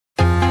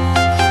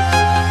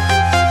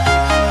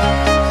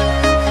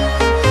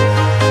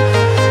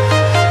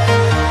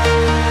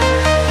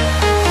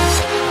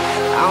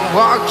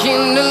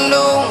walking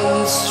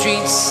alone, the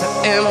streets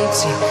are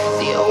empty.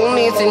 The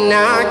only thing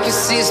I can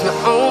see is my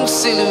own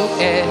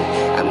silhouette.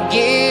 I'm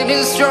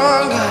getting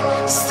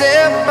stronger,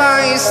 step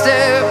by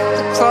step.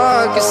 The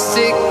clock is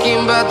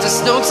ticking, but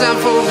there's no time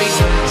for me.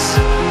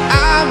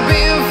 I've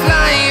been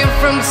flying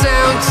from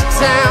town to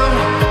town,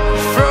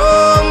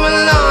 from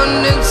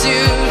London to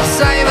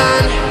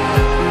Taiwan.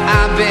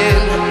 I've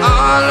been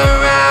all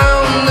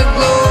around the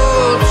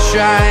globe,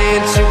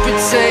 trying to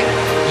protect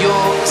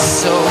your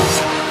soul.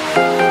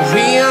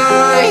 We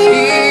are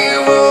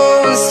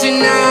heroes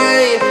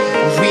tonight.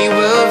 We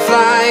will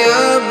fly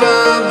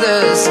above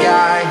the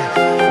sky.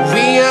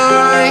 We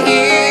are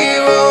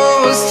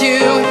heroes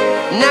tonight.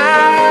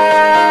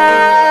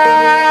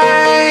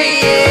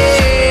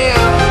 Yeah.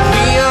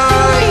 We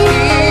are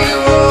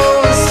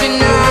heroes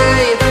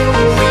tonight.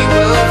 We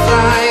will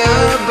fly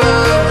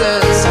above the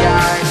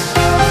sky.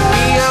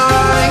 We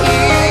are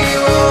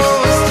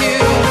heroes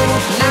tonight.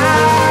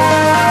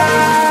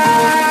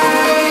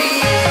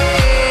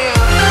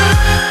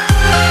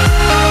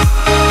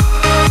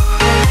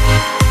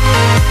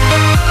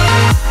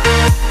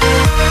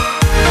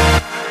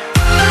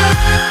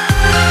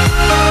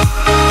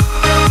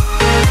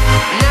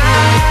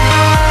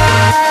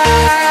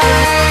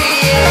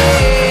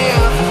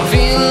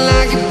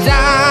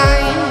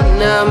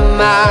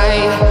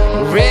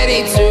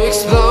 Ready to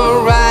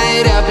explore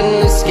right up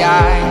in the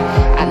sky.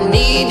 I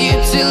need you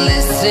to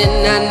listen,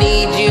 I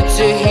need you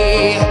to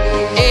hear,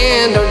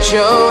 and don't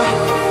show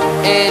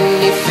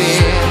any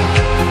fear.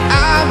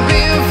 I've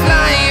been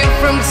flying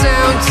from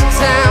town to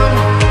town,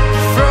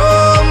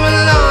 from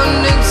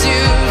London to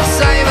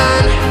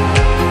Taiwan.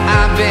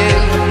 I've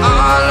been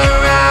all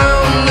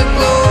around the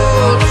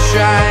globe,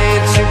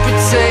 trying to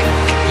protect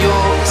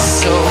your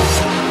soul.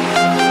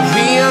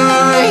 We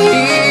are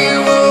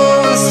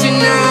heroes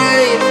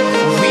tonight.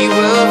 We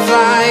will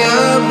fly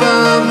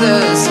above the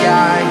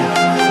sky.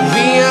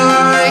 We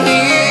are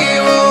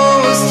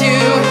heroes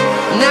tonight.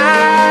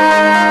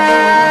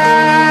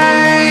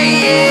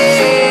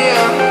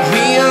 Yeah.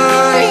 We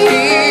are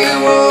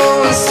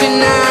heroes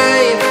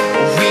tonight.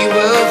 We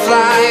will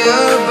fly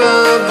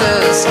above the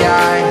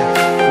sky.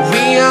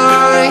 We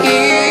are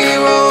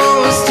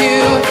heroes tonight.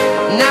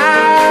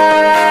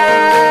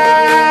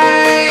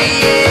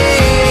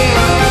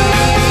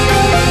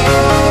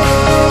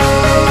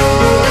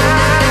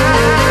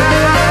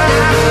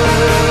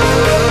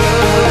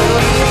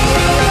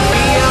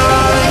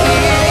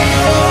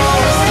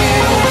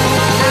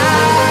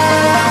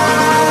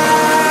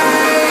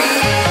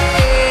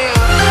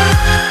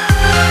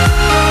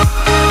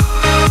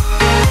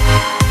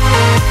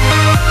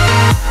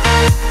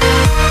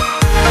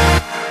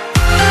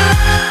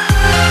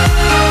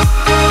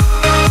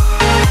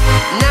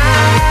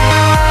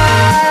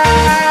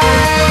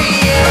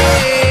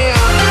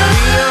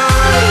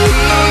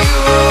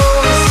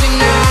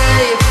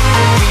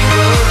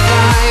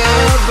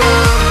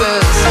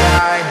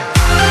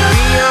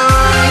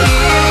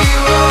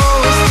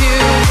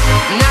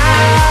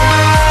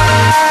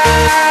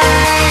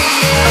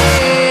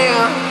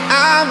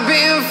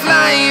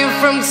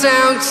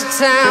 Town to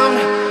town,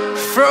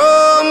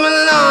 from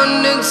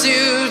London to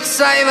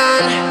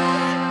Taiwan.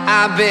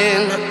 I've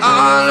been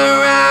all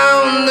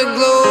around the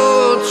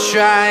globe,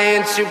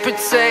 trying to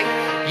protect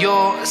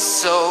your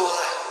soul.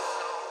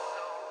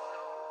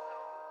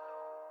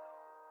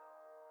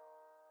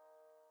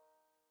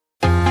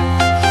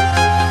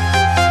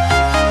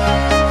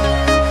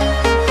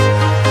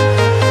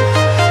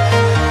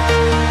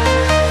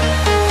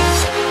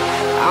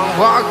 I'm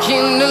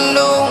walking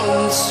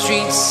alone, the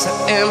streets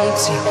are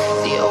empty.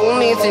 The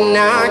only thing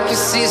I can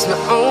see is my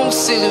own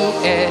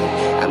silhouette.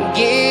 I'm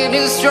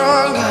getting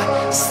stronger,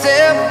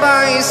 step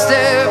by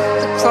step.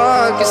 The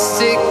clock is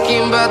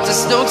ticking, but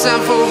there's no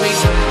time for me.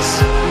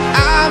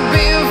 I've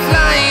been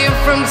flying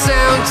from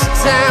town to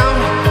town,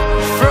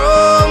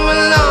 from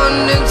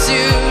London to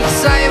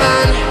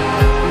Taiwan.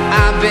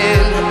 I've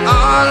been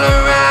all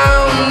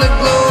around the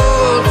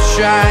globe,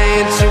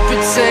 trying to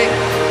protect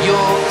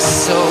your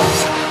soul.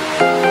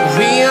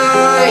 We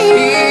are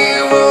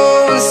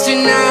heroes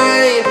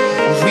tonight.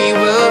 We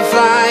will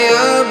fly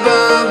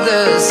above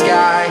the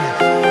sky.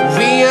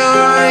 We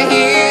are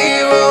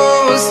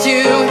heroes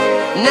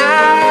tonight.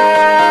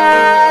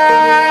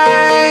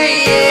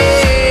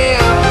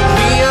 Yeah.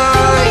 We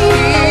are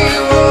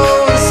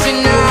heroes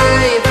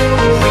tonight.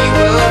 We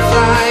will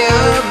fly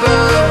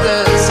above the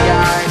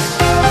sky.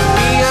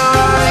 We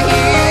are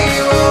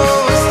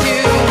heroes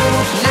tonight.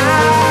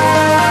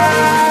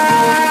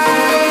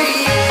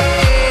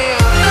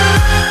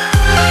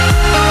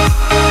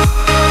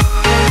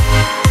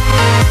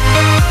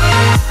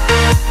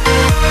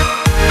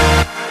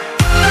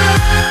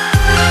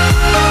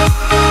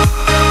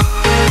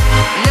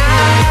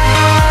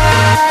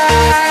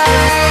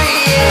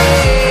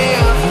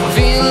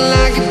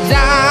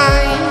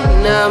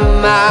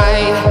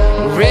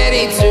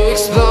 Ready to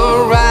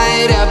explore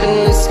right up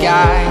in the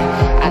sky.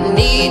 I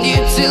need you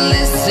to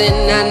listen,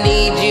 I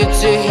need you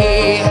to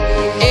hear,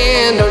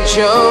 and don't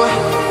show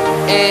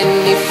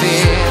any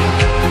fear.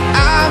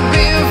 I've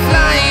been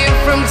flying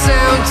from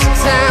town to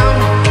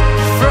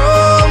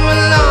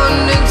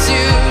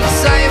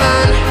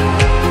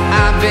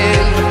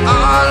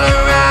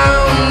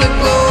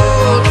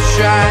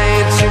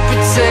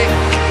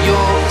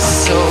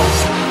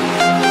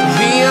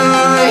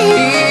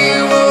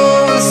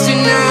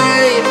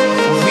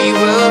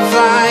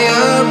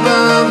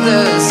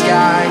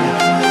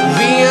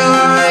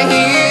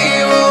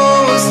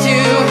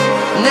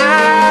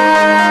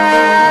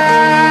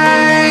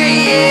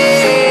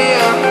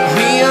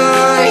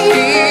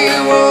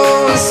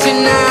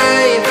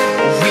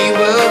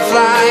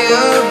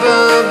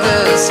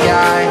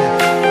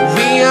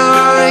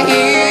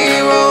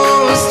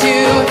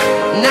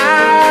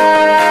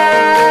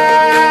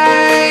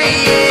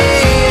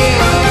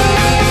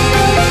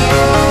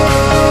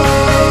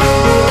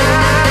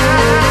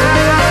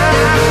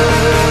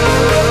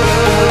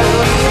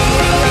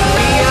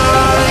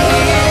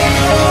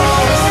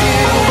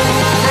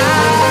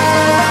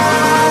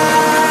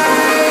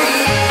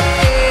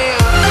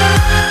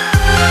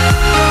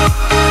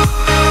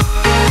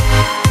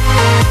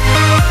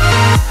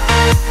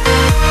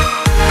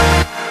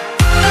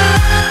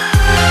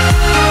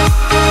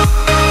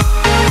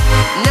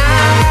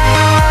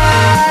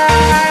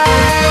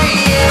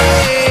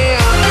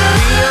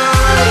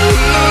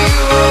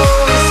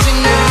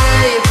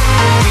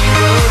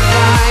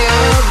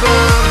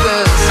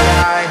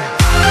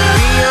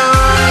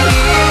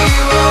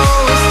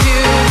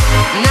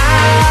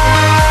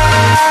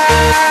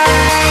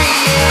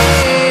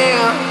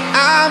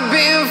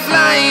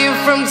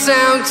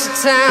town to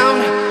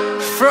town,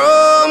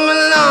 from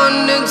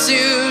London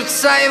to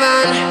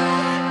Taiwan.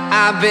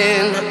 I've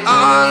been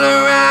all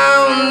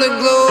around the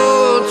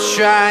globe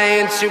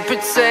trying to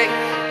protect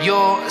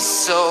your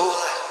soul.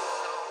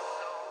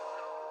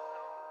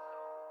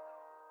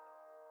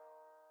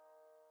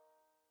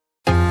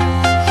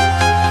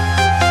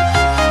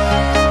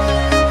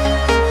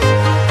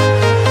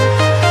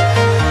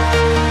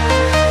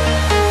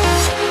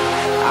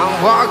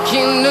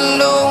 Walking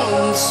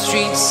alone, the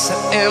streets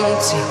are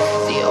empty.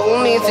 The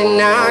only thing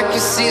I can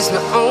see is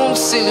my own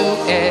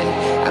silhouette.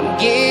 I'm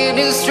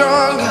getting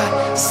stronger,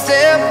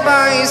 step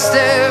by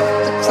step.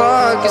 The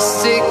clock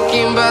is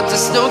ticking, but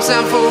there's no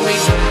time for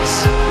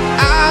regrets.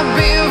 I've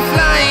been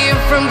flying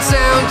from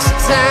town to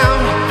town,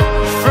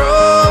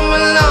 from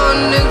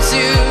London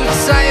to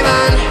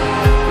Taiwan.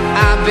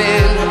 I've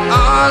been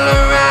all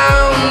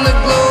around the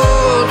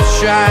globe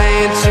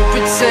trying to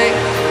protect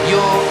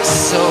your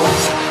soul.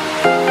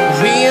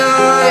 We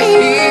are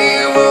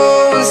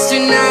heroes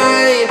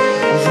tonight.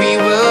 We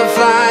will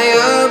fly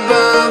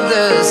above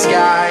the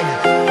sky.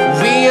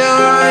 We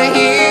are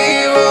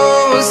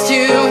heroes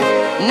tonight.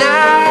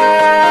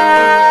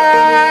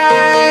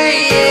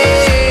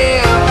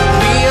 Yeah.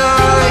 We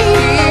are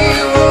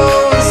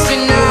heroes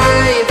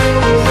tonight.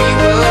 We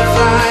will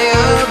fly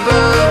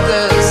above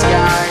the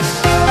sky.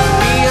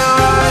 We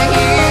are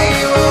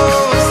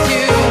heroes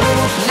tonight.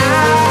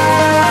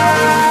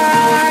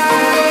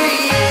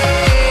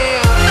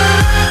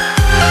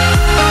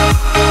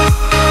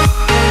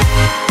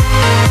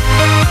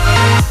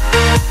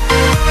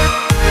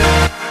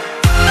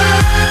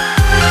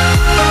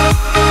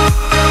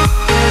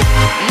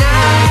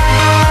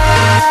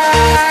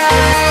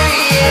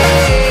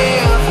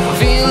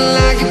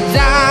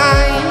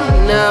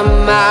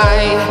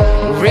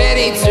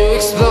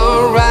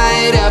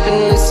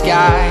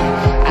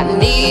 I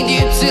need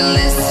you to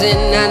listen,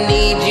 I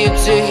need you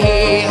to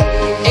hear,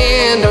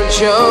 and don't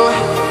show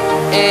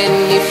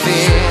any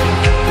fear.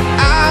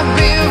 I've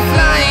been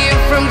flying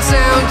from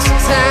town to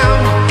town,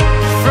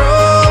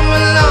 from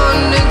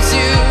London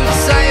to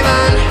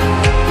Taiwan.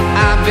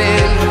 I've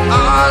been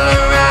all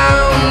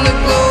around the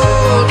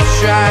globe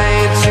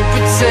trying to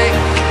protect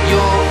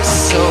your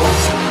soul.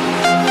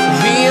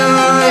 We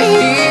are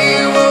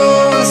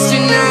heroes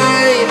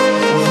tonight.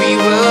 We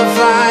will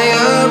fly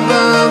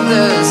above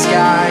the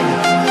sky.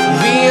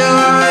 We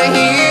are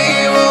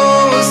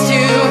heroes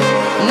tonight.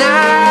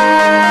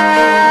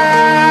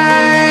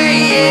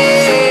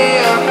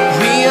 Yeah.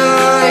 We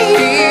are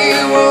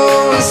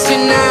heroes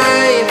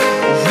tonight.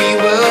 We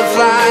will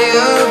fly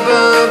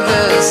above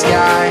the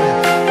sky.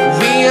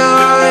 We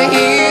are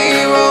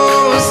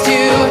heroes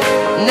tonight.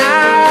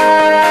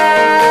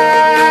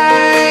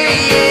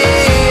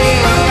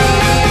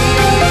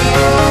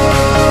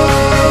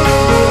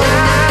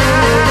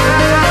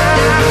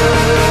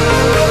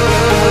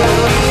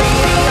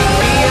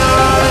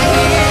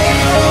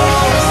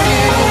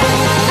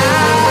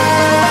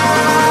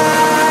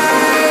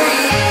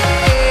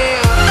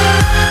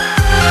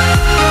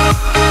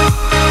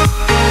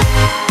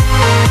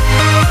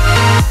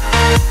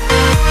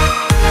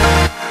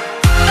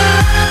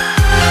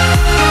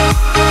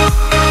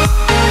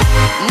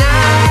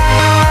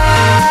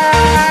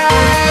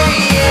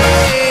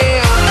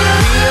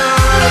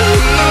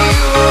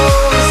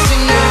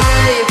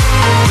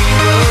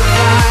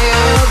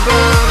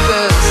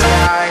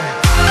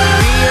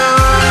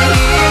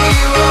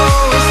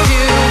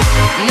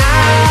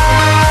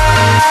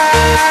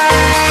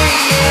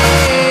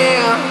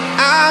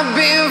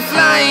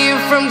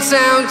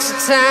 Town to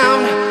town,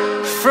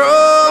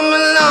 from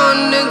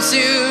London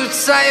to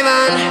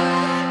Taiwan.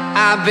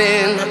 I've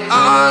been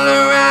all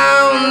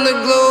around the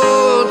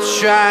globe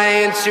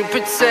trying to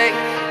protect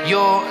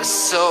your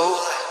soul.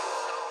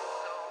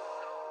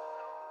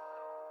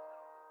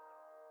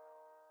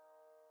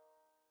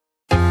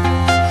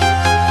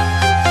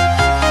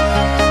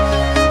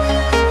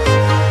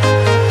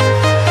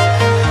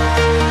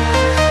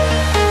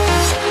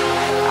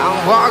 I'm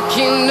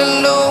walking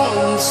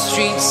alone, the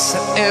streets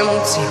are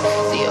empty.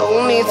 The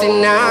only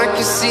thing I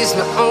can see is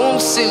my own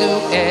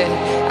silhouette.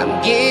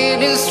 I'm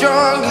getting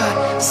stronger,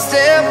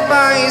 step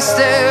by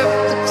step.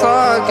 The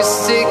clock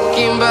is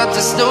ticking, but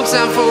there's no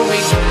time for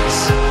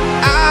regrets.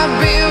 I've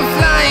been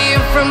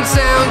flying from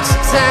town to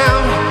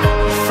town,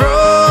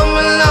 from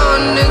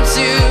London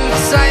to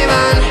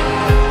Taiwan.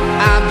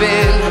 I've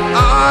been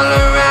all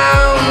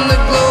around the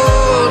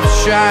globe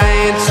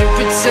trying to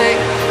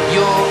protect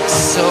your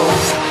soul.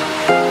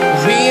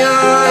 We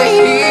are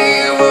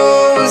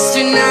heroes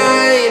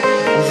tonight.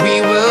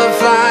 We will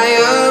fly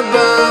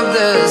above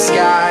the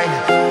sky.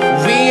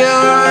 We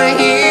are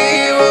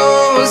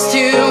heroes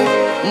tonight.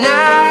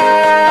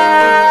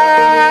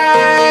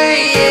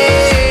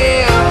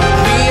 Yeah.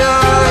 We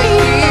are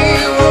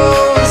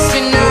heroes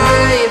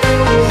tonight.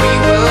 We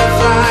will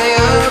fly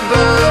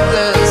above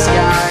the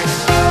sky.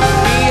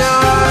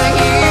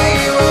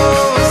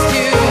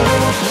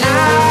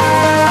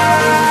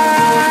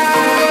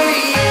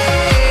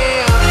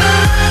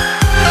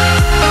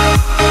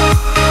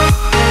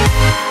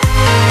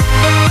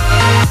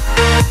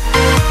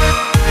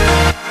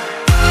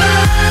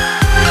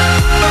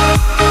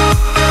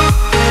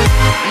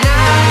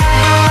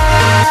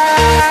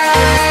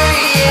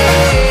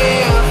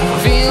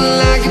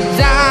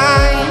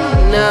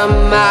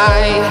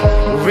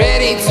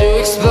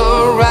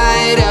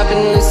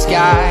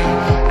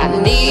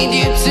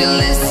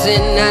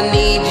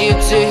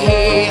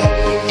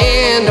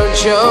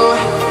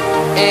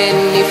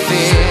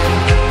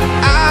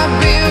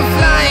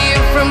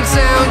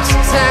 to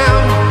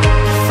town,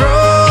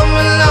 from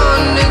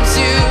London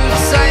to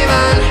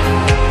Taiwan.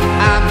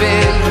 I've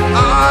been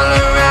all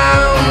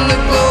around the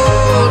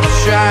globe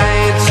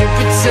trying to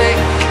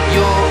protect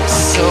your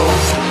soul.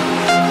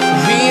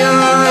 We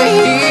are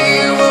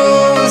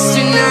heroes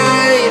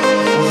tonight.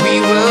 We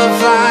will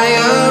fly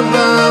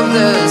above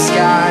the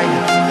sky.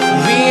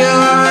 We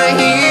are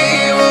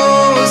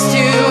heroes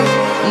tonight.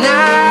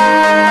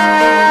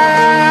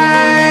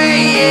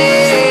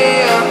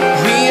 Yeah.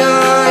 We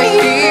are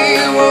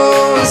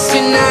heroes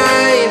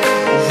tonight.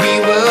 We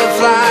will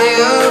fly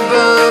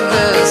above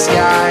the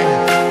sky.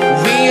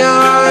 We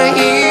are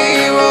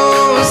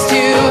heroes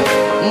tonight.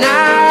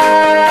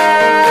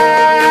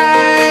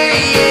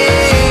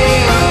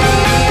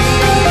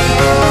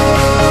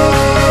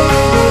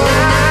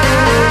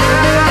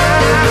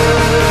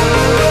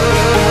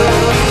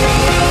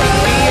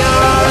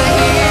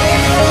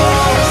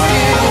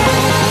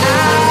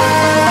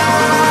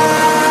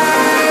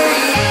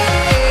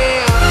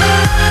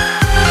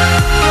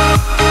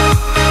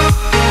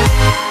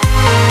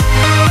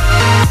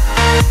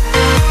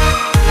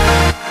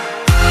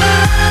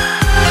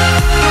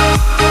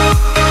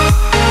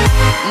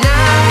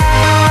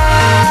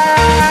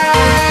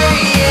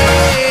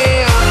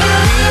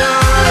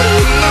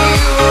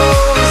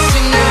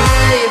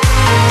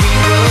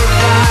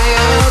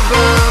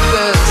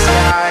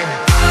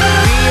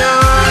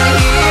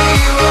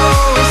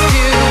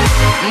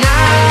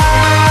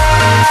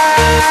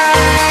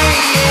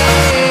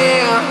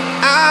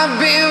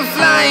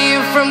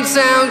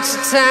 Town to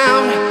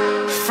town,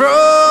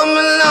 from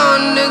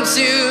London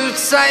to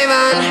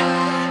Taiwan.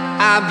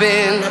 I've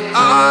been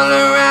all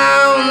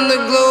around the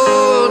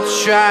globe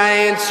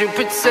trying to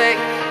protect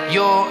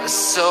your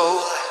soul.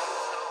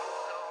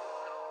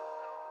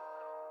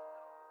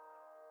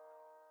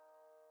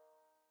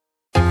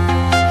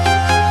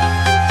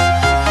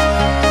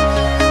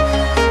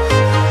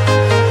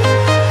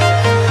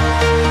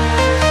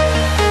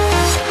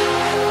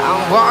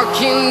 I'm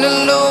walking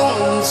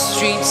alone, the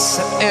streets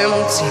are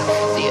empty.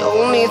 The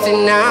only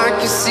thing I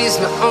can see is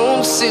my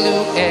own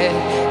silhouette.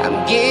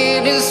 I'm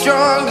getting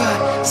stronger,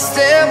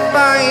 step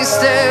by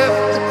step.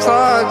 The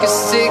clock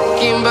is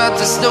ticking, but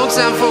there's no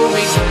time for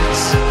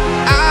regrets.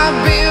 I've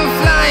been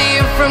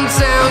flying from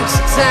town to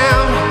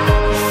town,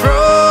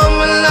 from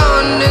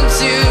London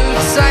to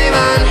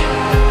Taiwan.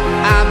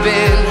 I've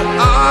been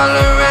all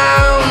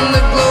around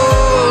the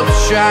globe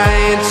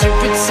trying to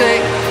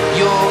protect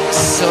your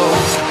soul.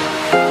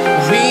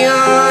 We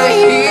are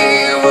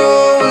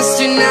heroes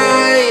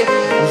tonight.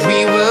 We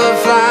will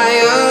fly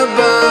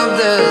above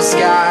the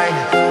sky.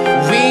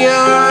 We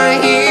are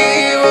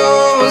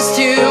heroes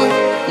tonight.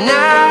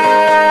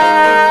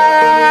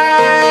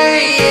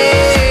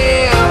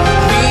 Yeah.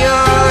 We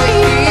are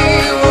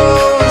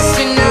heroes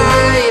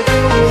tonight.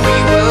 We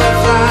will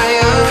fly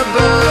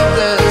above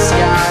the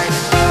sky.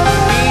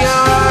 We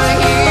are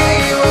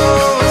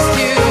heroes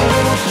tonight.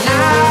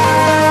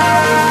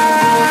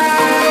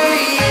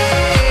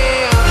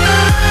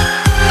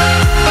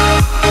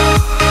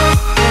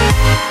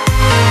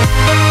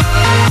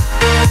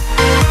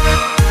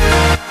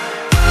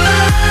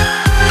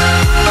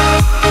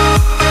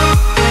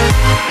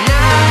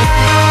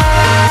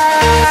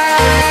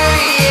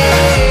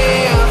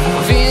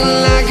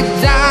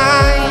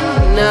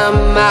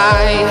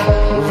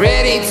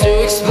 Ready to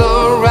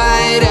explore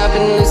right up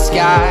in the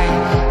sky.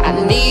 I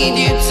need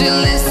you to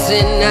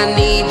listen, I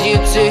need you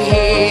to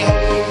hear,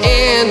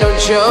 and don't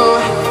show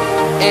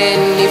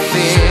any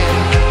fear.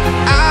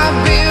 I've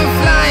been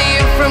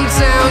flying from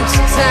town to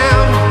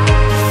town,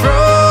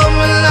 from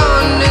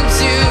London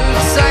to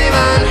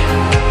Taiwan.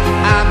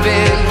 I've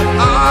been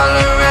all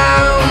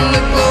around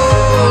the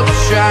globe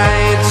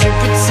trying to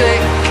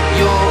protect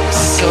your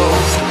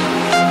soul.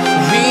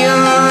 We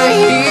are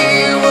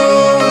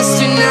heroes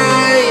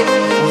tonight.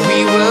 We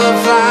will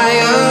fly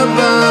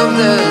above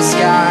the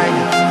sky.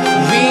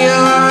 We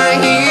are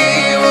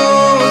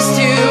heroes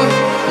tonight.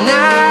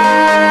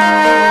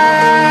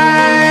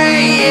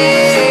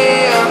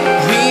 Yeah.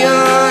 We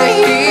are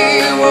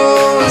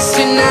heroes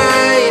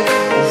tonight.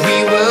 We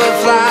will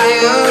fly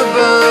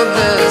above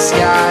the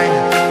sky.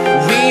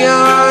 We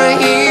are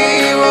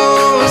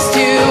heroes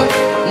tonight.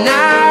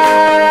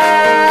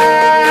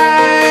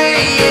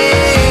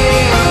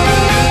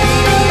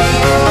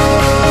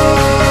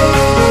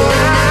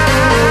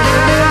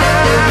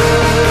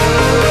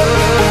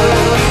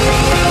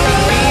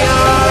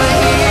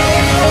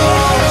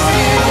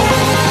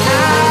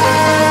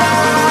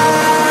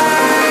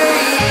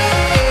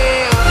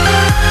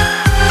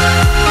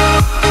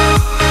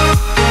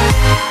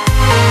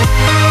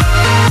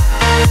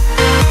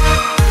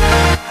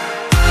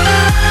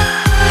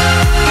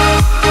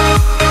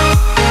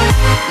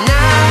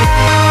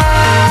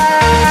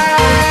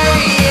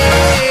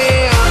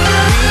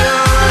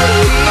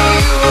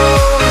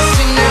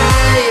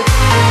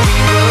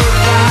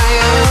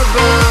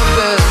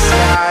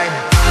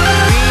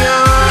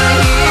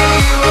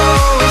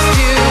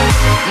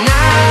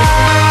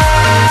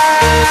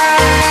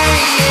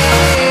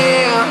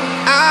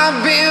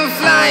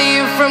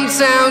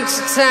 town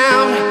to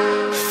town,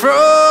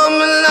 From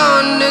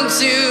London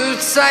to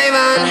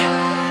Taiwan,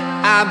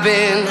 I've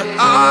been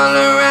all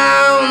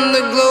around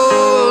the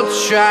globe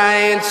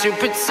trying to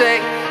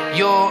protect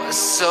your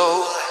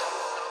soul.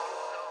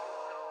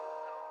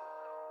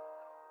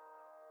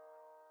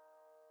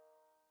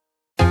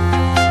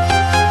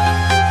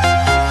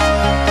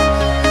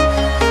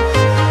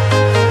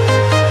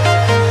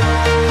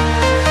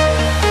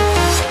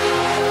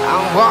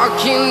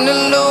 Walking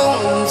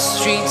alone, the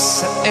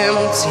streets are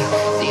empty.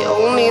 The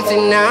only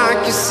thing I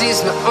can see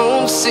is my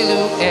own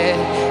silhouette.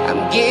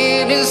 I'm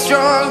getting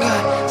stronger,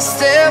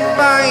 step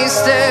by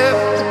step.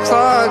 The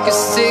clock is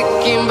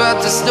ticking, but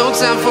there's no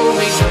time for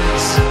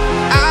regrets.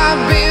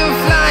 I've been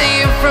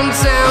flying from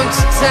town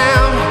to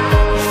town,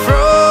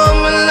 from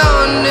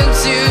London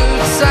to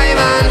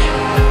Taiwan.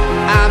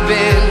 I've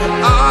been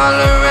all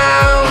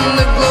around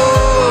the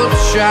globe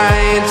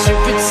trying to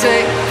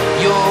protect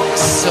your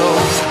soul.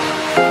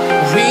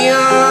 We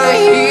are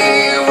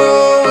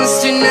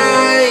heroes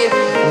tonight.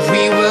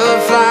 We will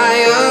fly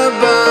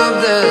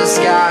above the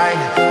sky.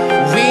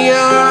 We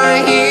are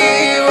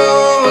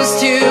heroes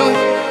tonight.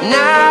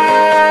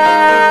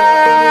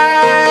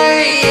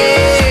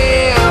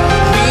 Yeah.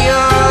 We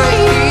are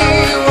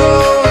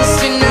heroes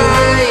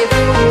tonight.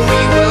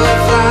 We will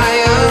fly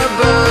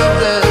above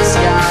the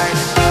sky.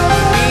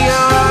 We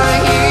are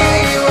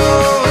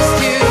heroes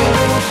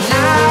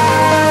tonight.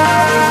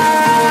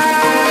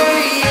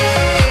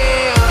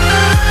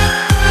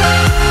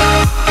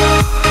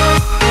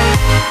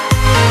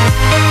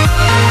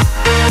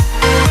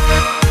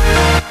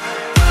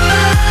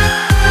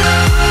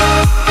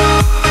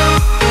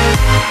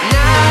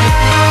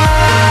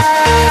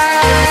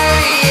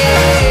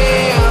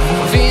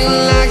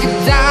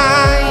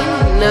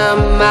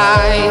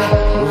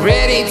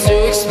 Ready to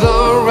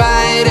explore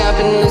right up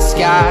in the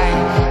sky.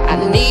 I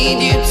need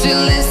you to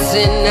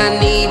listen, I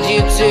need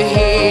you to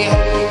hear,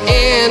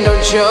 and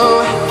don't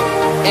show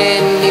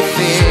any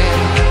fear.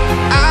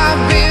 I've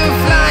been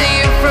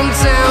flying from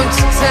town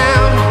to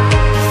town,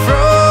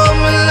 from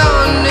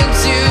London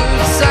to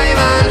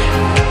Taiwan.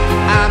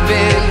 I've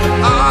been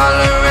all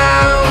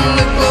around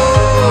the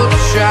globe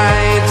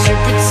trying to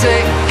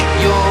protect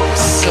your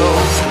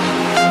soul.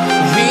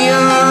 We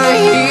are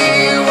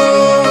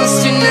heroes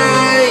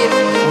tonight.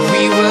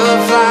 We will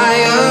fly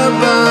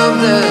above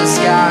the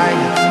sky.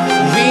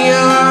 We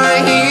are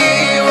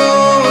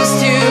heroes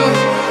tonight.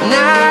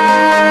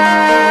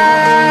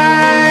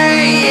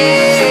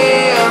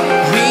 Yeah.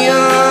 We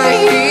are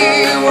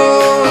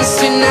heroes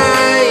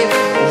tonight.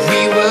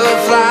 We will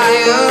fly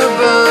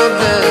above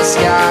the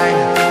sky.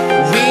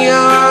 We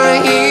are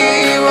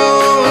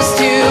heroes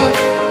tonight.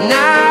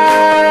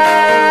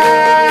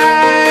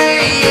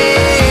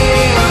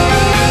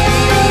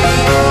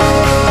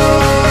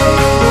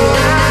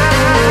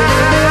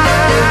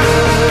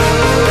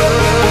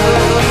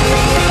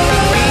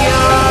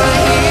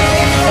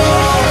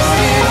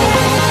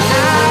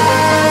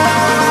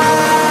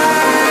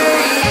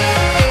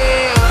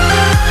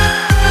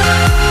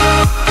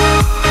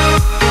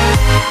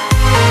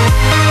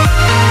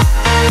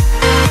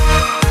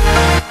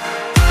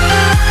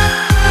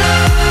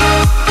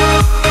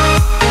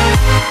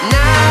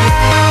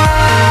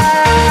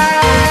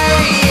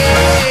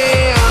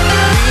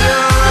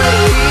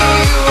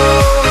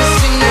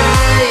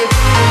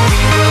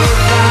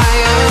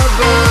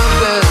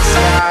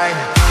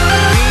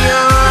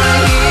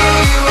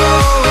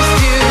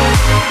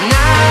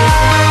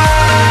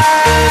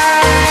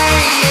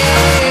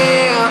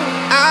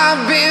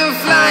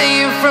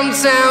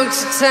 Town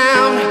to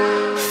town,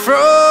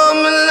 from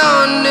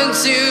London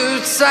to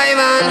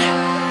Taiwan.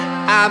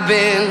 I've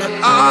been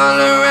all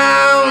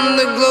around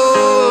the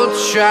globe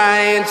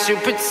trying to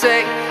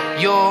protect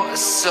your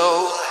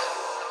soul.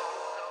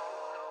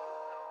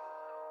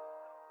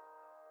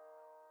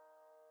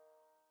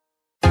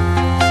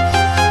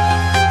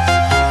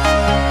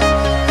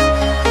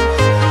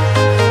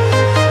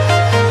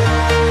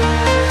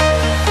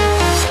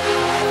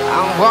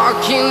 I'm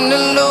walking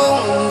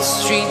alone, the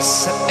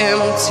streets are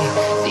empty.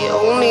 The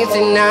only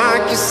thing I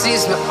can see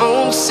is my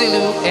own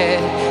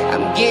silhouette.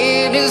 I'm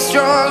getting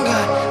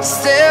stronger,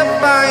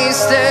 step by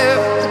step.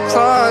 The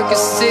clock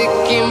is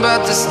ticking,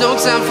 but there's no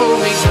time for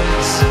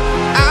regrets.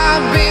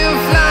 I've been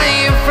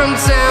flying from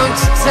town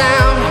to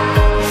town,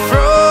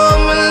 from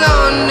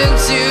London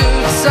to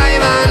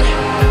Taiwan.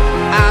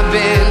 I've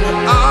been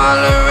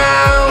all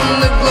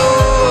around the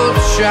globe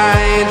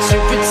trying to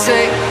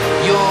protect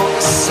your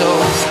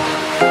soul.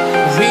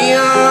 We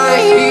are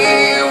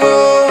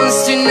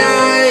heroes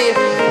tonight.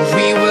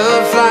 We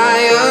will fly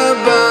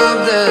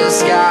above the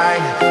sky.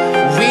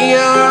 We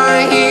are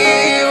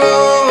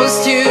heroes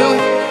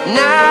tonight.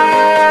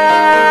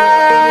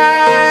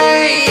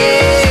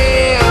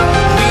 Yeah.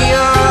 We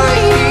are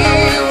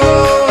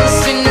heroes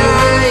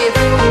tonight.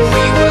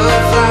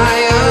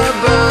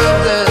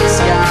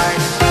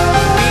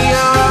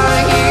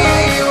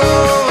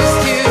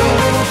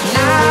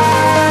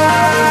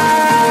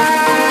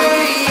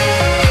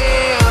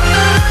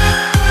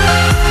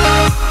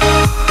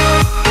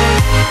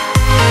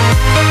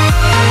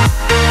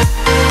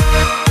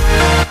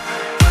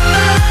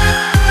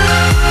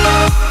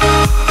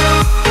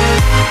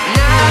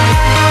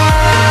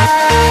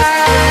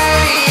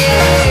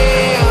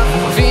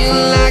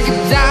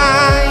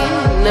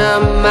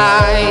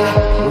 mind,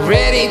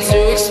 ready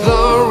to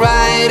explore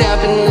right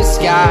up in the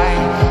sky.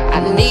 I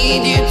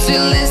need you to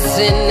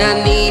listen, I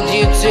need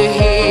you to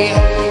hear,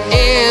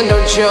 and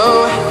don't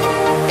show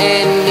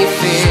any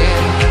fear.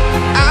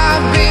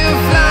 I've been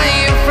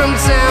flying from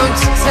town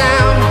to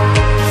town,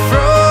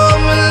 from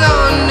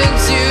London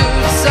to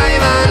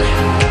Taiwan.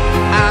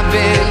 I've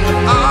been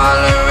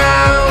all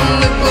around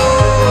the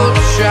globe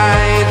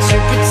trying to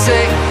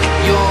protect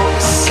your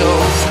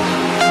soul.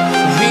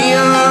 We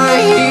are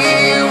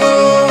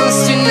heroes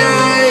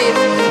tonight,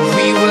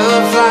 we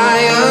will fly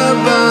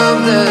above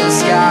the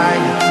sky.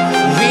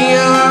 We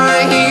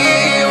are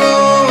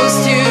heroes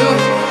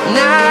tonight,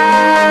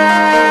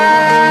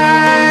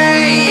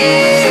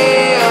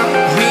 yeah.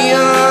 We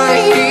are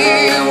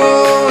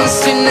heroes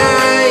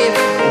tonight,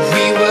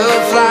 we will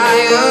fly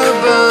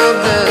above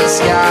the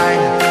sky.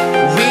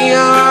 We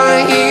are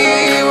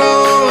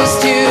heroes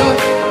tonight.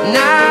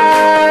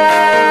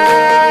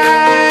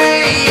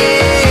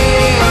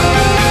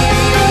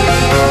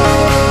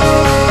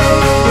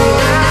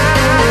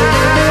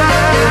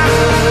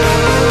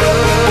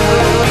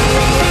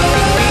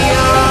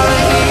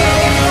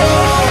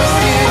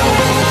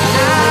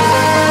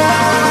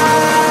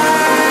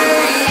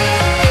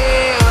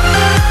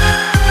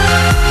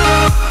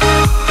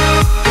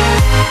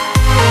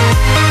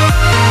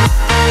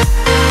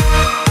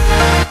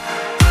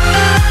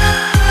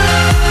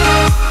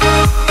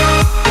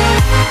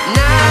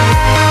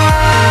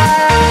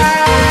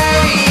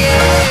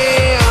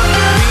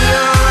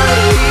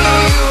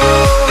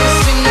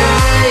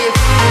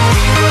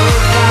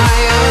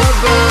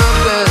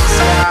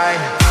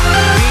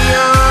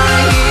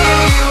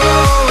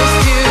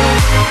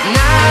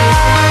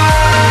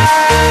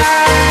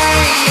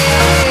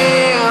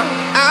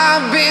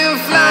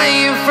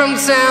 From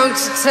town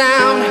to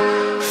town,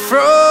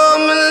 from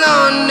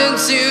London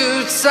to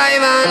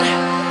Taiwan.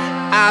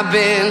 I've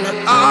been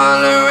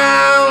all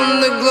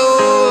around the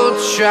globe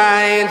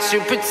trying to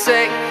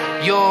protect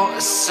your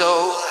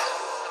soul.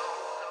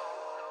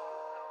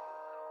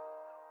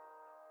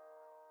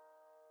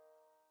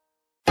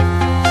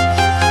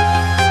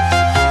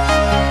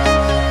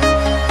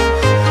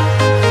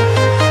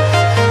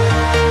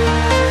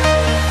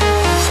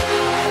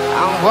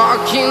 I'm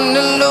walking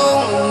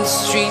alone, the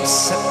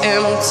streets are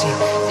empty.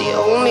 The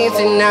only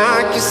thing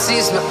I can see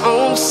is my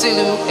own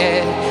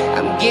silhouette.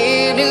 I'm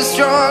getting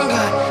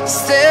stronger,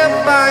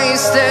 step by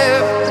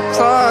step. The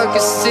clock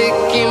is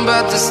ticking,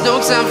 but there's no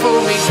time for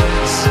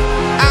regrets.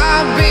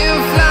 I've been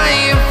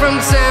flying from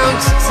town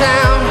to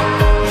town,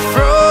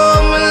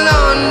 from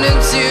London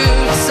to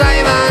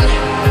Taiwan.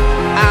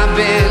 I've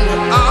been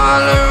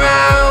all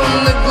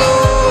around the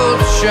globe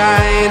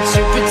trying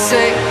to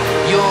protect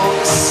your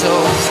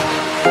soul.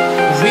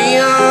 We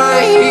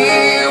are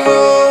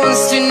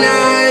heroes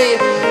tonight,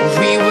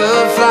 we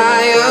will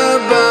fly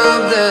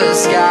above the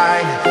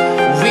sky.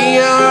 We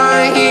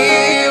are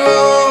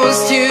heroes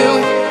tonight,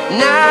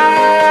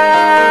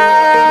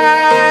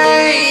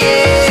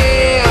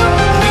 yeah.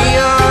 We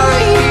are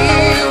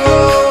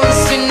heroes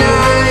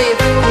tonight,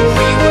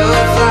 we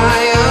will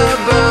fly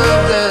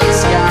above the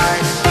sky.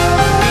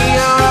 We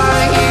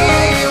are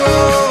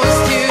heroes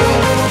tonight,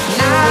 yeah.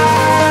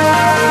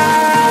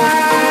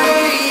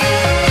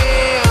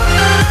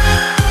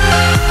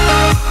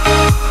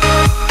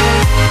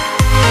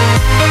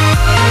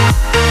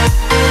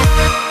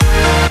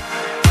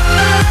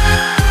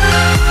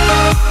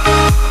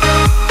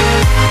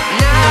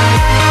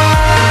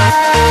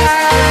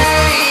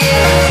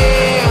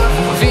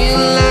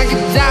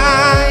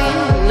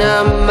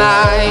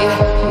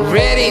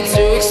 Ready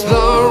to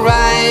explore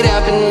right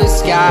up in the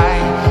sky.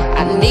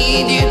 I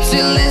need you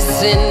to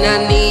listen,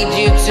 I need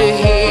you to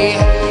hear,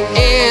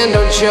 and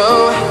don't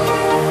show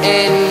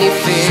any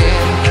fear.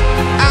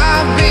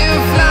 I've been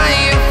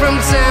flying from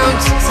town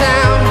to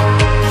town,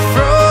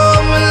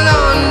 from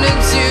London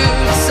to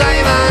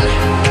Taiwan.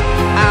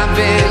 I've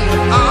been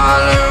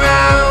all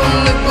around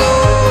the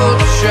globe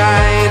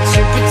trying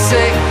to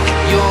protect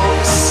your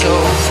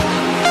soul.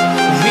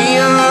 We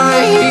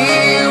are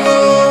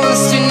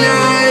heroes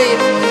tonight,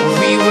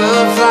 we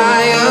will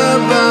fly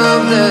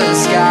above the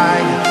sky.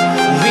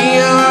 We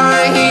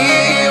are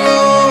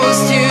heroes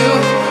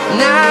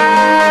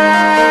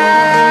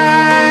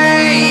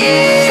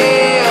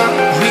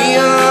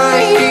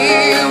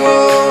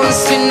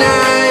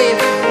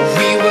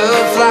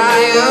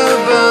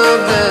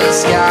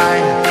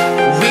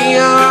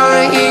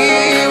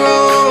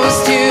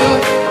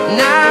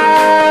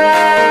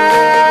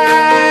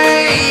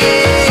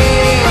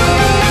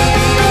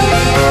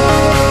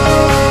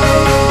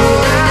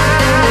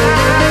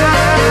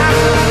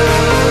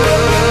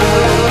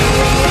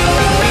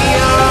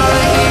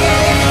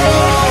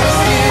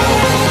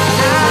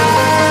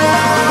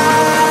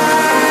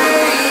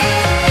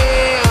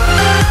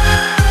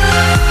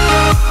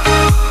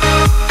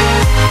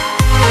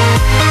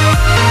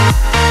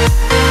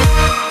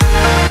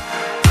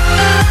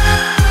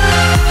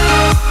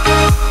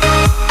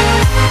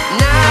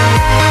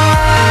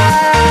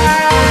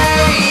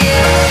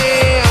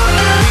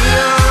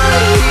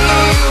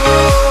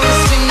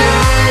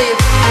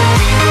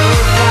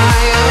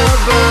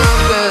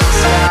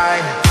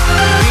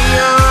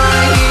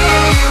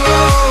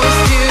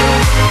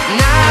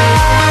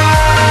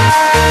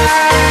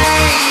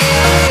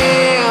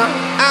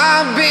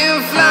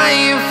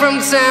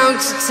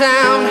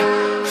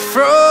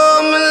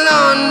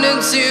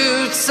London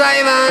to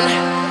Taiwan.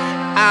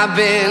 I've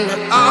been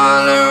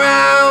all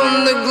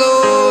around the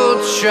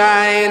globe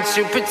trying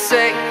to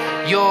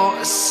protect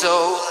your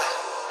soul.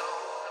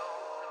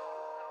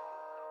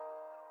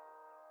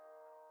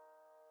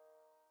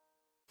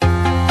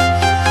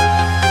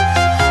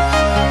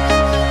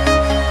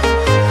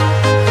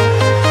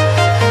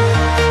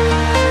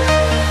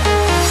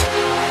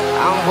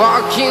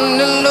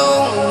 Walking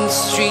alone, the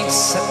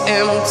streets are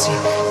empty.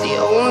 The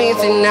only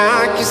thing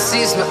I can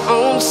see is my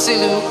own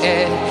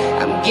silhouette.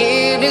 I'm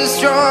getting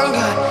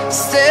stronger,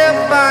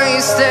 step by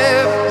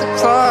step. The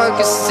clock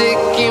is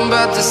ticking,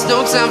 but there's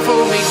no time for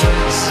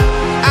regrets.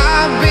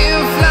 I've been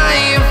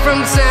flying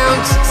from town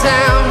to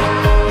town,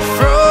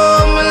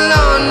 from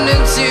London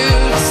to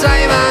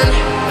Taiwan.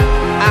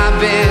 I've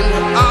been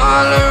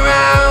all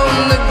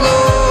around the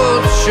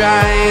globe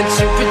trying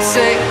to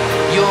protect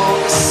your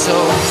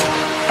soul.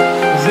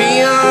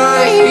 We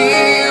are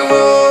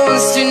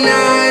heroes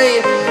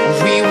tonight.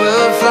 We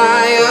will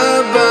fly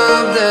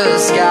above the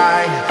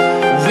sky.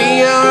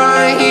 We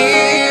are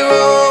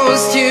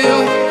heroes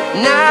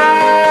tonight.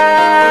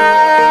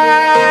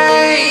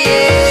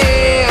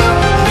 Yeah.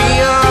 We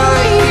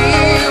are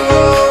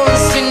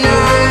heroes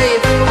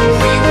tonight.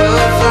 We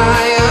will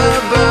fly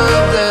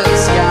above the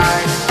sky.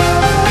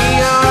 We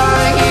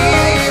are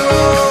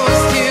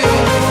heroes tonight.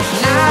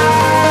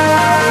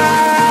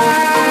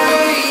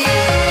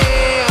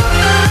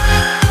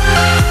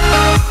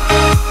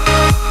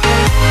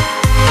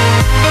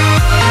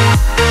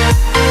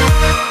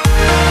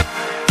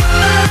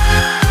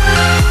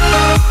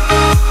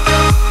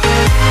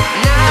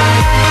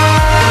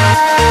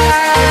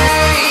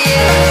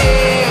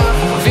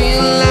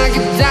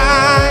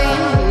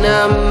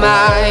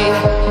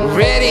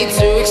 Ready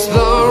to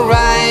explore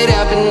right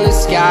up in the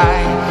sky.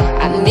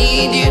 I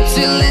need you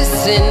to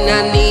listen,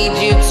 I need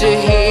you to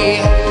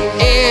hear,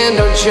 and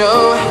don't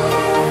show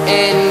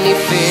any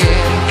fear.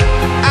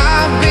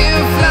 I've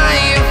been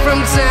flying from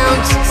town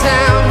to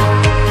town,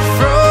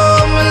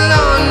 from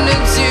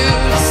London to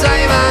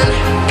Taiwan.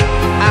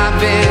 I've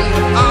been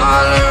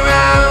all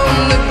around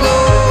the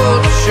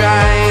globe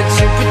trying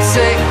to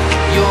protect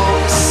your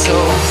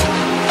soul.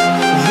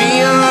 We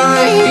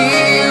are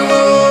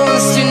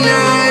heroes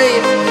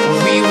tonight.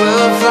 We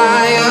will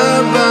fly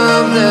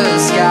above the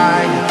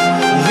sky.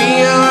 We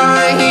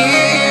are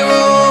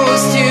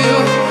heroes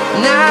tonight.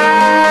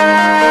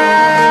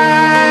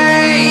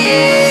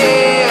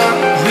 Yeah.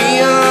 We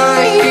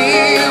are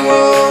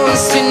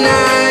heroes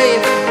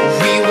tonight.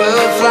 We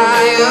will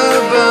fly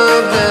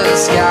above the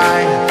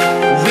sky.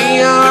 We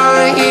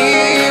are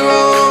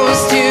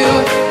heroes tonight.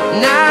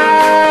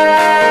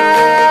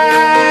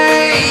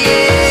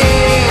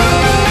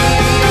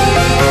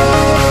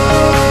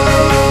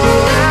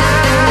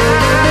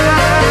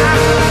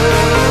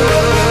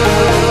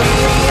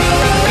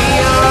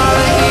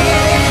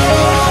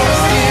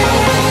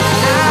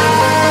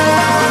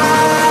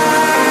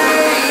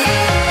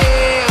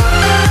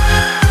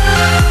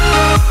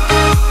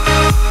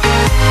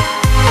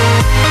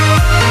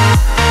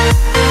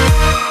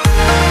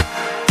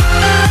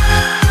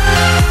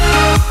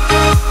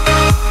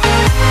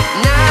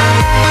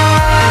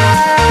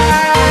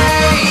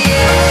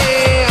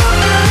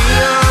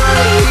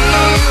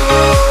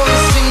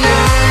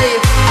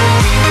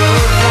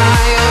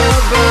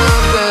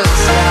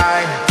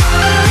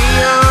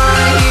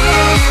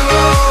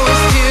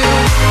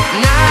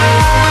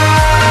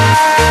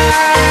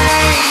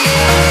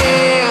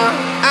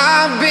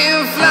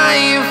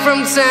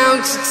 Town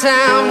to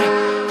town,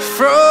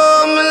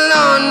 from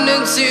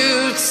London to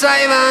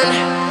Taiwan.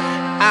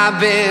 I've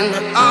been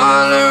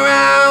all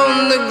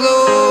around the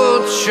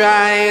globe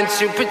trying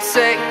to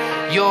protect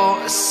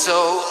your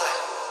soul.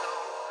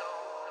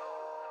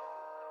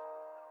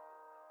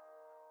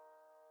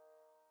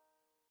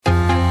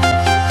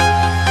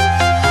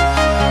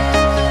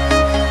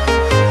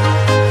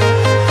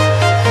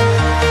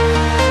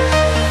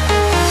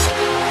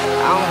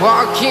 I'm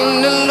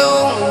walking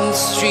alone, the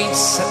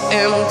streets are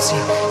empty.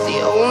 The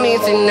only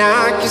thing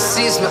I can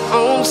see is my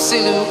own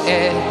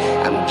silhouette.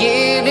 I'm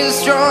getting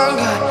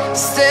stronger,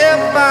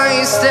 step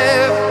by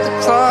step. The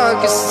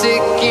clock is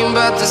ticking,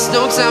 but there's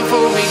no time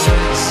for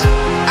regrets.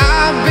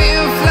 I've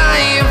been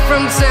flying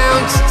from town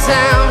to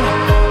town,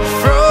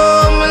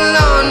 from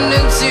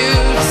London to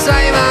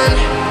Taiwan.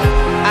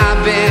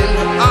 I've been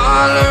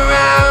all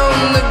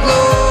around the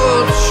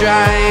globe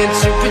trying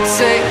to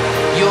protect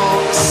your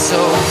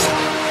soul.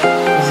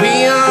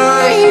 We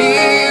are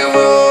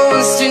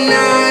heroes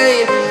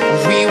tonight.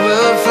 We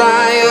will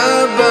fly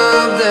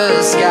above the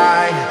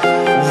sky.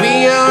 We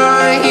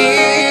are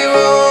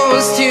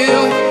heroes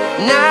tonight.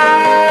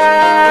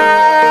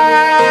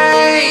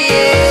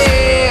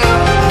 Yeah.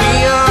 We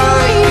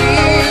are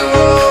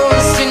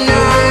heroes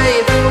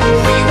tonight.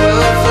 We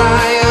will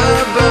fly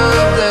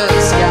above the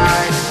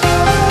sky.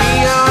 We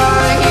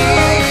are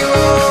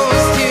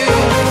heroes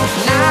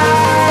tonight.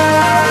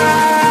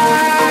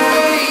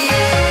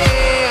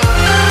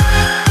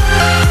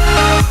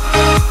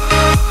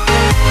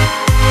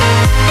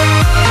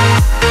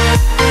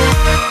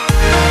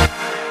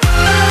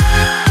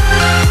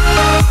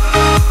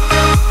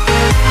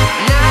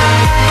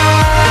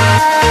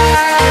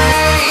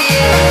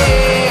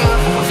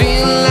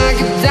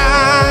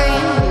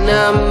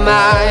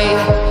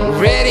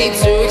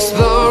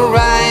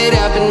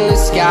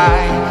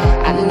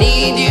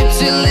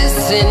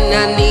 listen,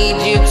 I need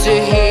you to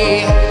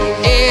hear,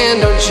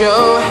 and don't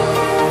show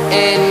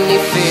any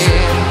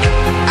fear.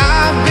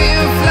 I've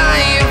been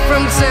flying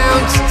from town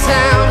to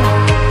town,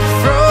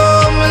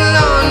 from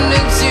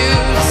London to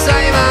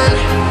Taiwan.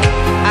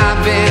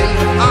 I've been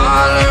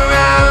all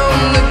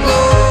around the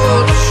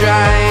globe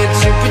trying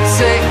to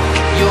protect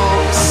your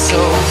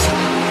soul.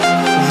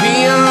 We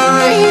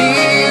are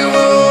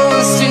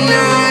heroes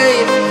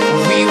tonight.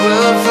 We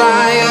will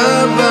fly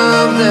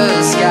above the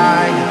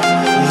sky.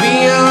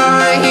 We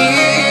are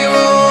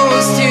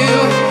heroes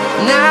tonight.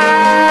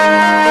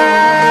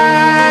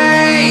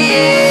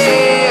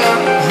 Yeah.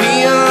 We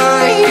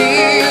are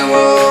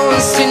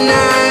heroes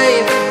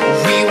tonight.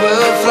 We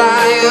will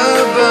fly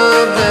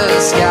above the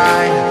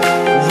sky.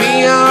 We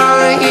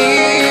are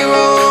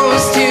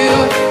heroes tonight.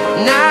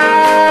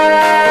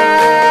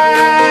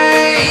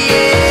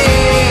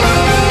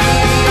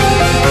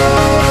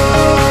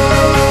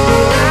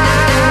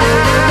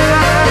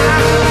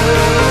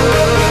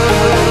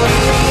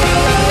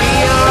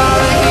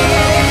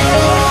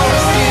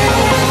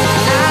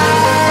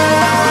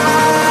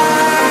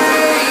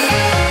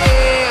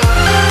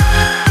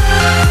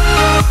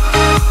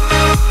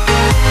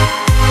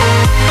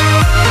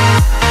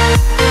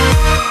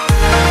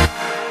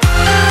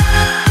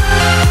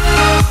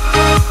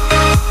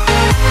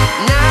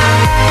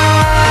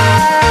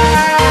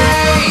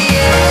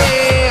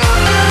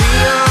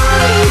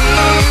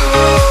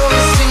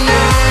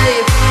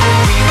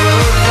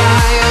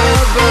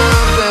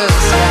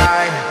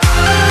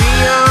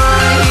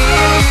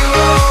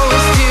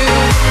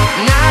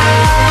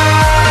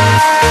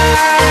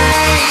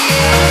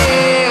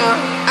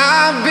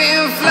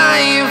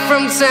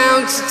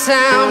 Town to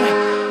town,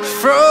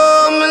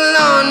 from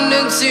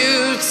London to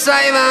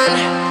Taiwan.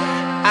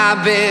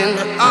 I've been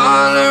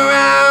all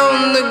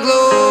around the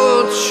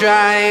globe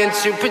trying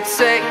to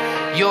protect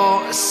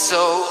your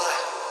soul.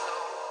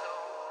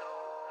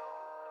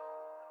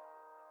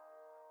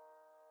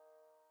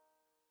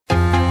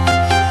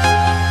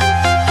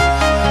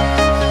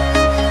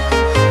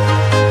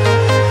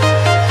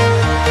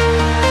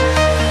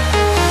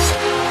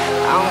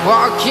 I'm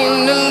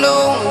walking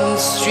alone, the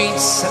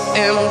streets are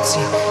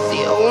empty.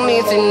 The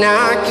only thing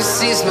I can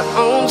see is my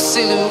own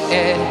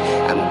silhouette.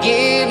 I'm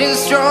getting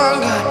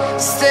stronger,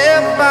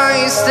 step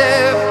by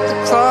step. The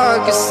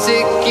clock is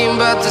ticking,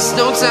 but there's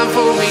no time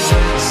for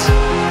regrets.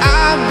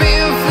 I've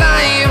been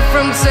flying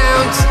from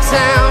town to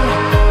town,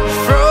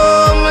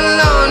 from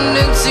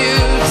London to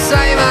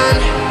Taiwan.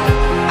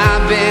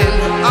 I've been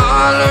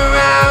all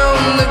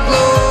around the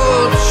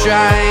globe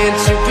trying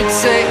to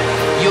protect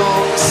your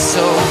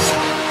soul.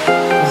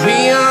 We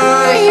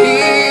are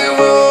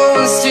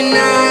heroes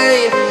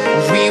tonight.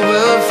 We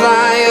will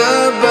fly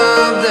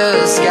above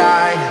the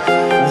sky.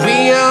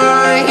 We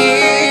are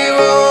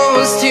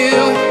heroes tonight.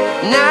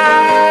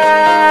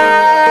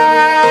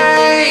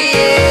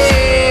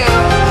 Yeah.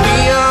 We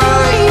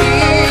are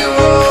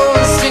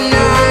heroes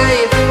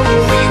tonight.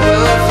 We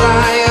will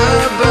fly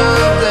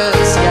above the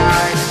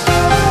sky.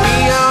 We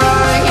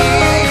are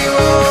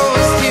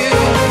heroes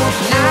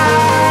tonight.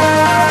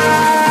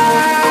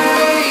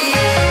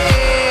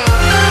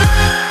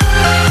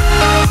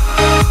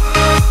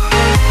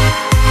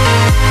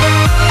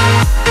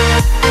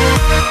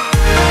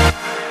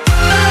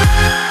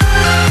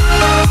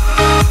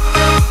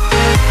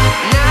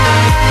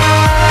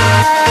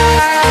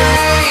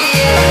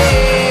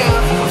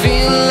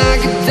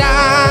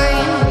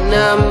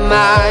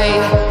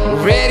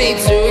 Ready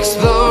to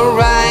explore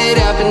right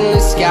up in the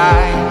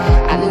sky.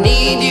 I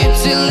need you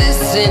to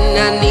listen,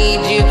 I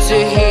need you to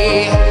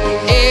hear,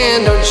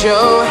 and don't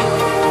show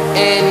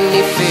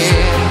any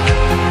fear.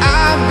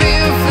 I've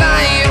been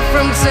flying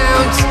from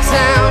town to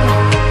town,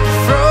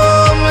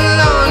 from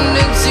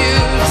London to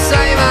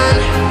Taiwan.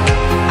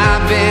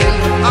 I've been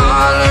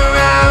all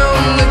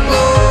around the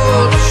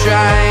globe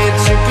trying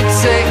to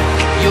protect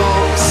your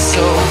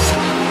soul.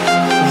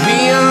 We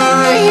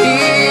are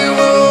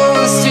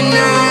heroes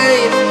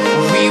tonight.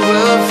 We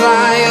will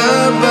fly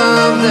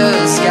above the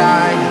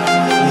sky.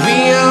 We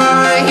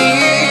are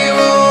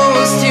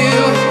heroes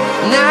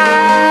tonight.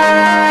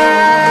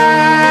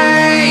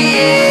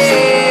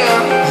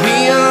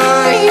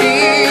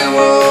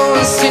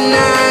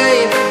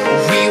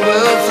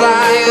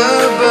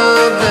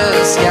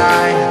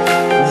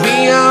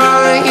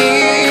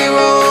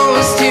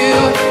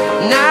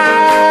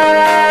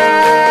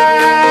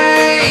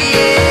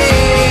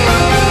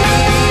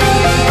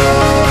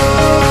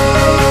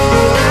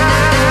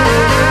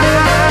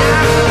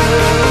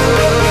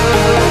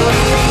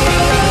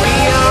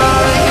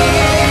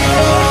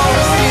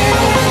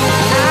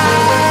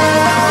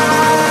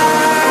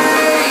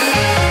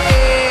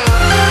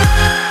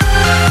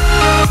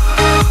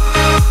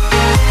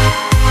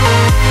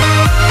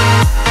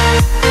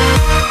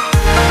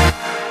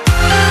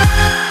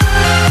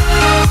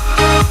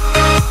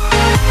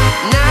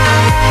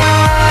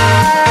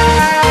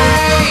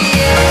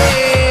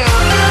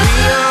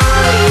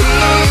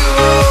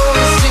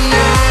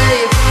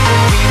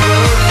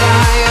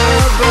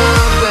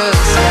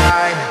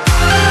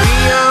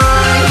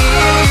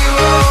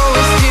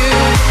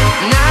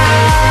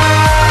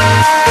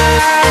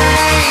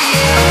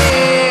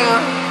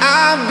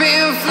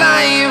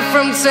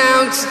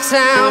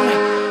 town,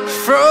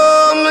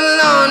 from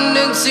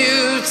London to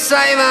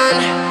Taiwan.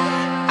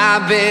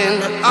 I've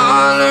been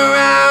all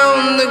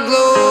around the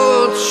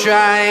globe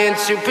trying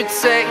to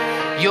protect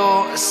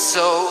your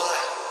soul.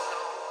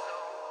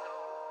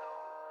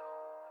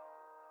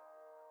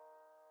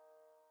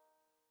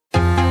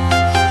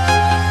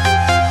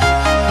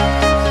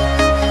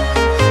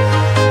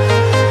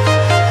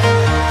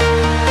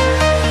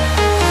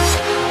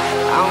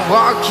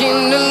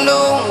 Walking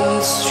alone,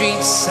 the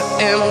streets are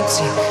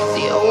empty.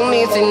 The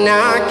only thing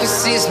I can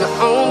see is my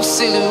own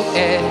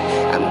silhouette.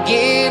 I'm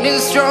getting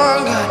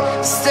stronger,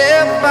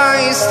 step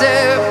by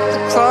step. The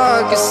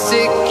clock is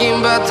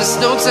ticking, but there's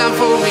no time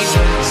for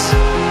regrets.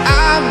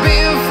 I've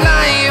been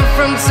flying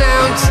from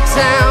town to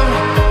town,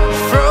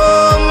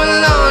 from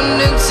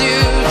London to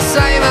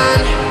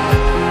Taiwan.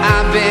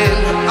 I've been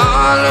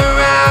all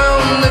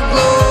around the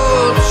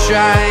globe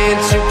trying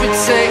to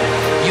protect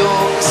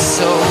your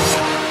soul.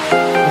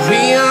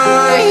 We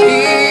are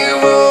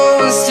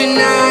heroes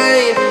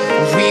tonight.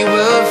 We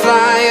will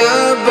fly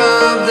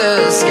above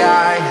the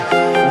sky.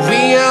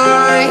 We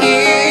are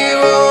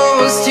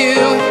heroes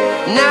tonight.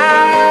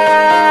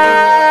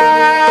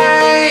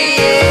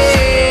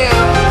 Yeah.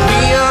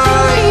 We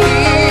are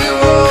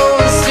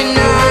heroes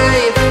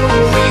tonight.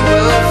 We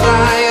will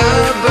fly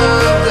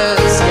above the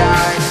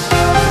sky.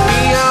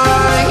 We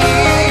are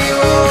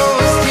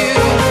heroes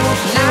tonight.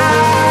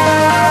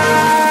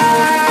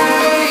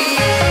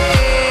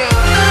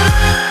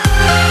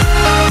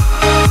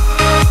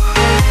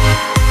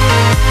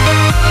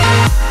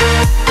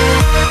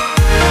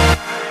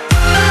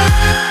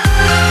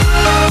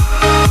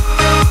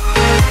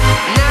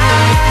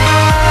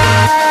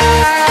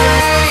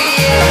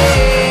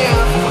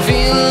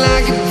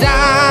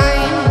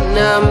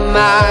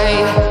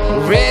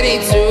 Ready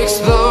to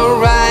explore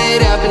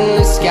right up in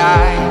the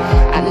sky.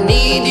 I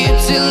need you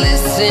to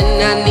listen,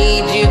 I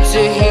need you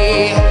to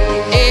hear,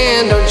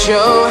 and don't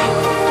show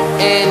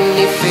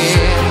any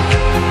fear.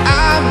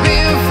 I've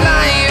been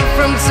flying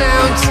from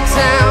town to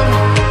town,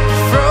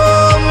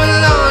 from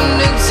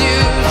London to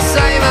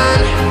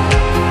Taiwan.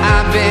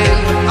 I've been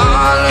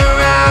all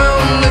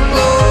around the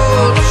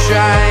globe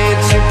trying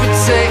to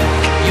protect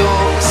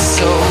your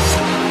soul.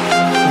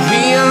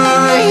 We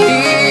are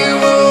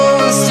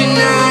heroes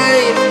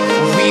tonight.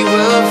 We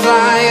will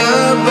fly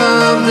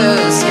above the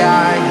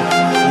sky.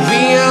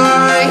 We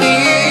are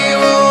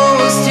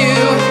heroes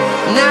tonight.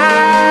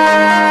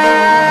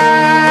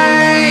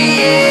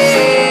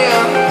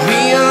 Yeah.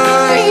 We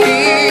are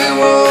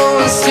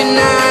heroes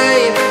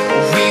tonight.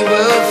 We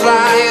will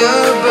fly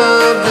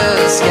above the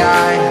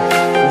sky.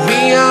 We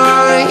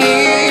are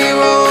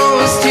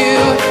heroes tonight.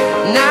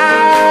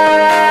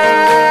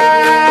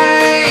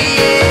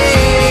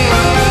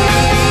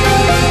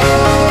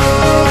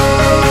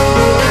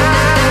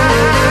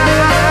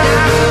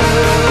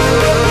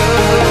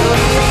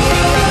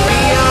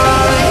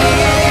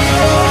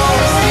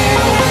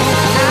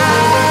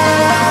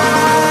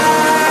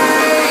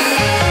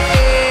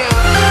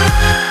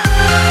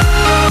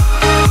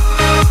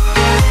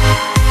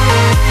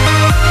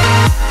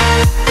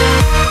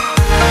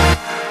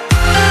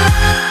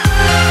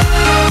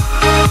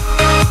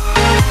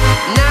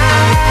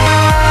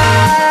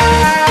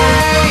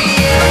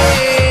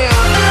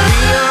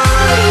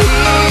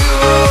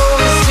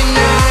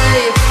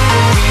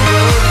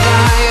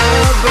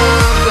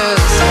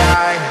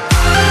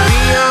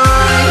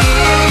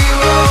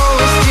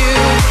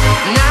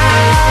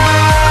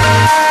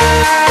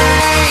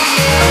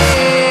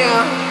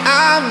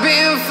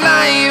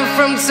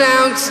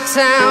 Town to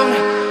town,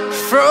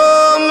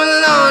 from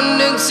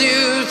London to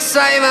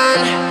Taiwan.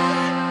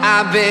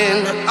 I've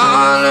been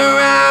all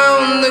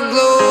around the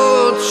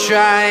globe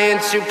trying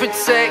to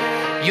protect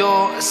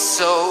your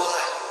soul.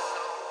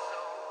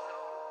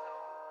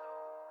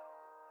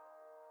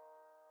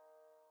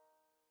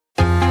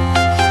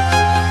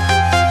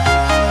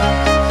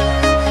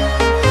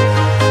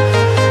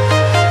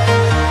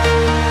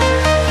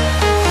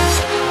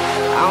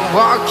 I'm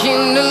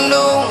walking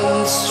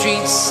alone, the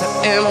streets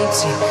are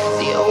empty.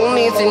 The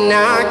only thing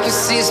I can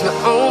see is my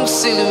own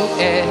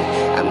silhouette.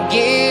 I'm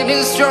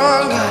getting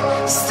stronger,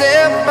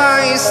 step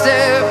by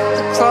step.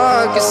 The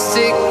clock is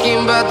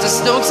ticking, but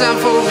there's no time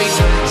for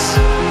regrets.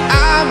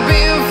 I've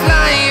been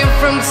flying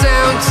from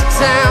town to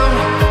town,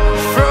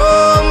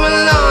 from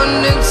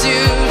London to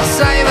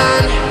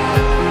Taiwan.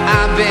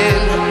 I've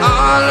been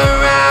all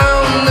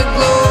around the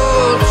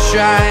globe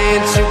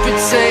trying to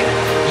protect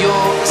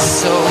your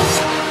soul.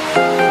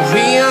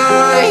 We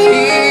are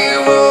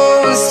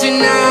heroes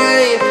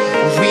tonight.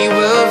 We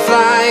will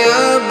fly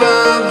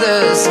above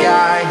the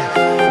sky.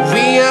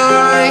 We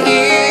are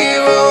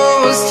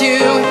heroes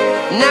tonight.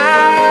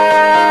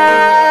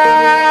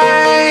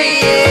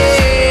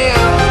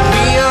 Yeah.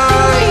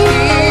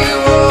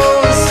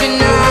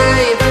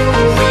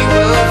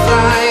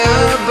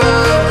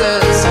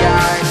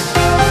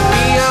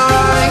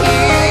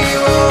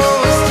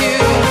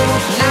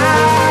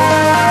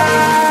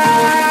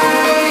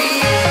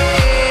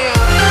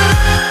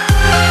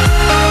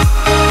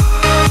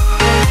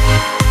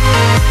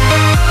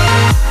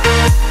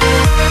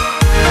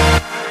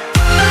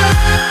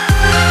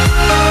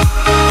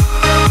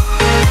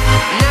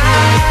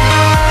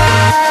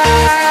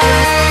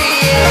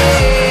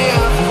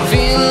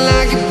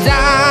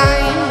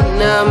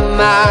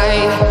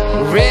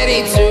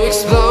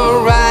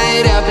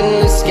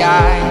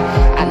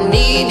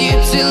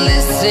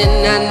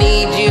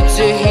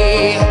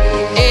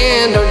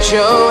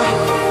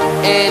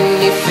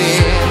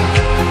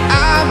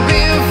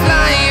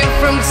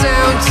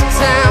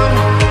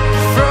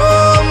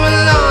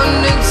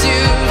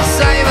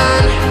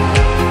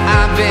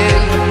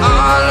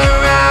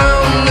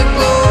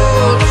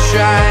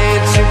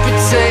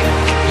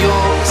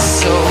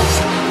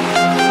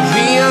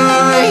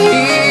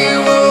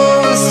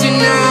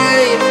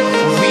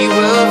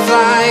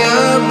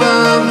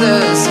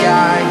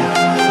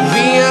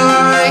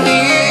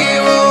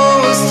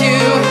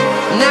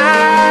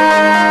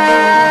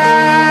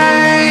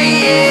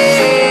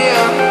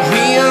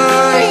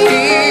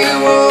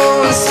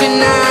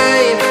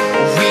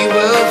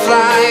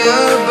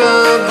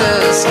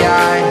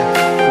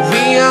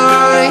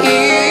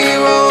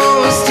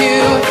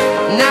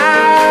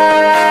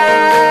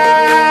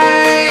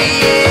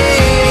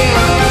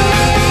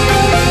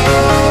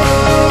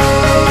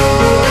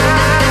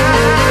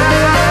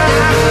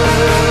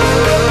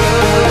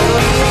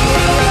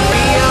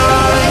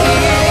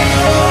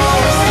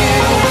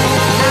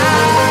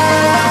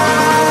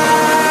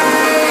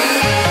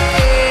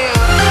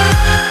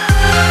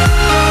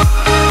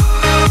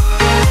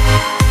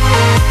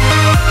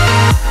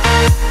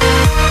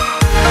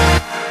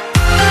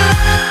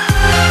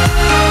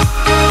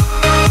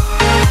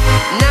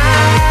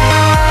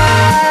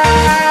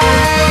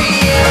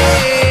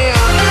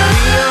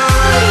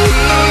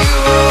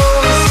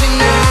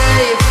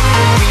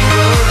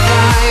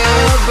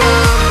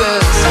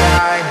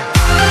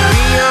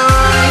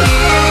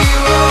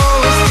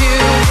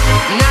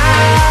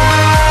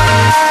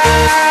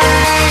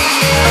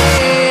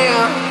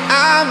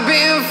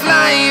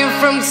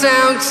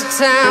 town to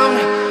town,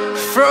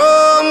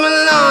 from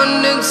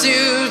London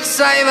to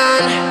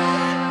Taiwan.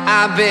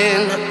 I've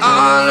been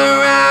all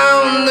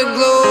around the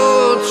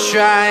globe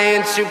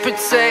trying to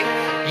protect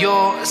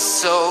your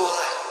soul.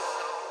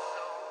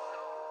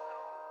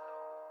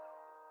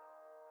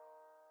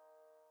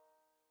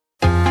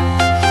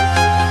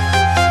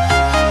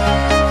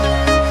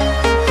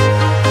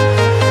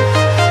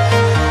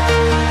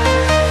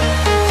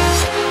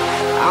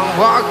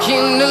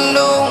 Walking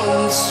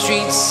alone, the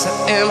streets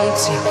are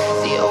empty.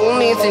 The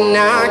only thing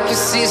I can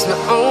see is my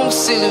own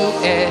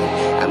silhouette.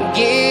 I'm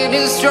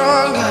getting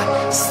stronger,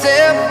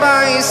 step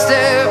by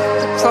step.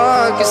 The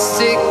clock is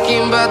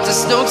ticking, but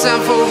there's no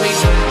time for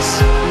regrets.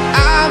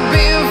 I've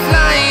been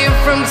flying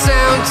from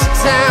town to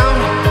town,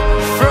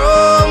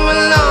 from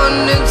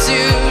London to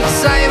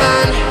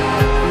Taiwan.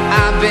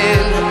 I've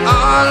been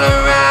all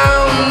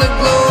around the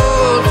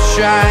globe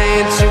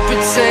trying to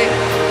protect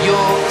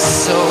your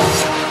soul.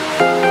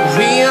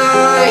 We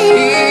are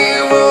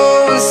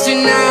heroes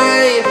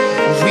tonight.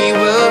 We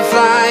will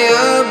fly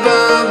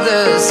above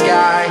the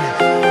sky.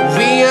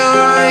 We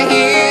are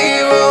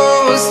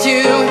heroes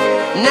tonight.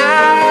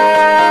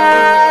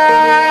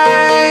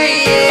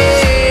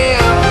 Yeah.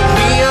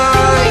 We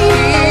are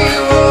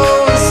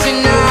heroes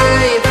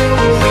tonight.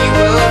 We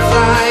will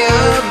fly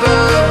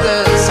above the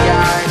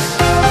sky.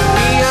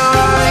 We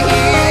are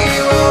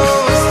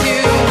heroes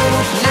tonight.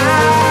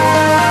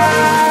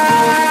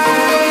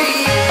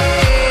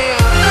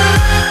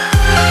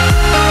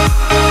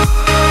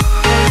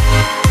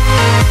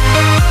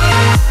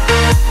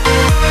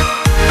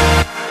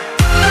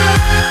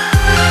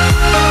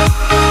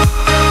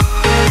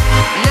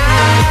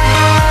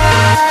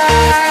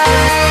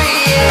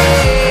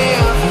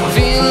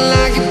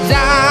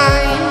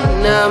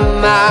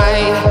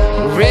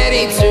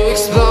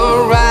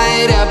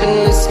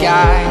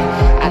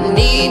 I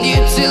need you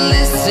to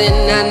listen,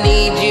 I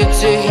need you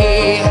to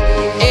hear,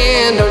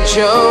 and don't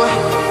show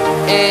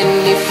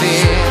any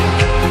fear.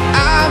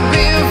 I've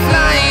been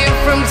flying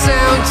from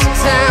town to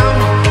town,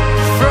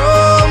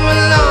 from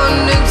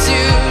London to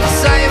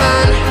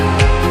Taiwan.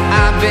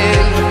 I've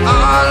been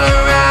all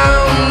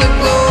around the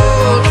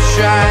globe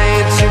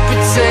trying to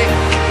protect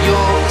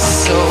your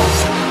soul.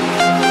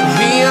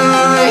 We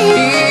are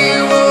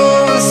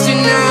heroes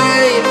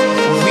tonight.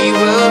 We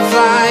will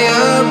fly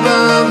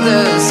above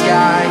the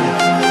sky.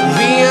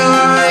 We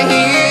are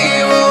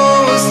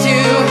heroes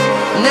tonight.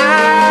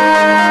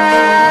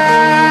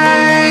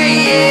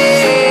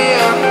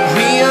 Yeah.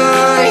 We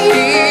are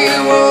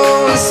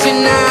heroes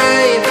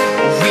tonight.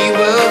 We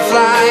will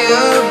fly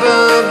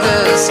above the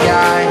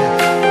sky.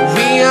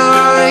 We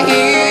are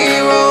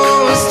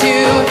heroes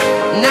tonight.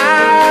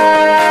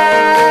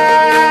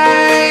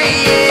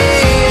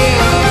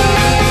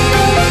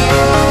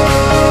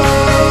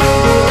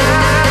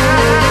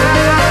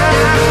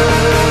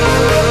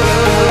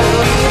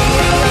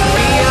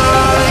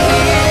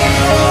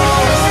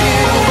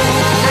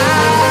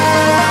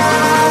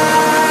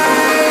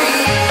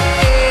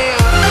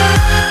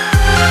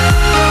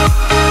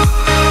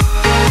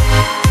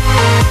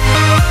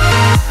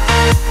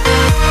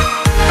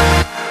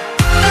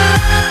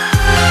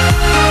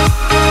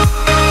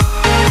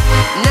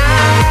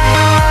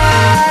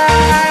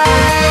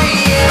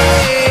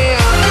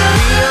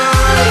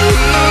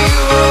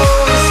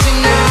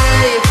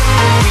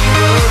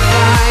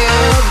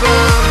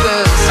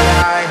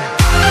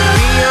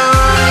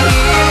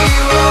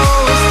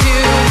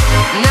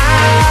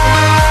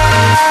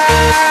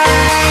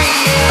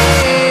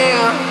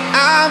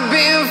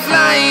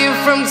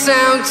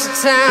 Town to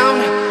town,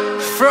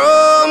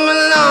 from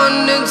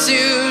London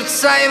to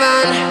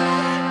Taiwan.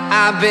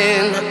 I've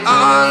been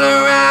all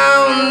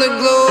around the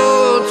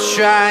globe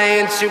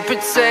trying to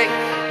protect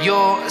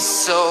your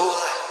soul.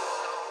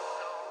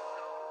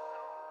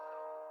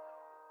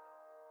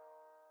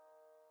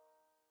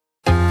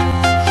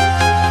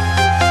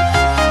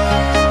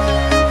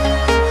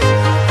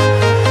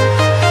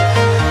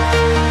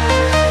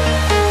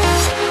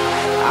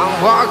 I'm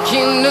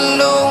walking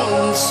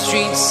alone, the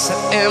streets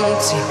are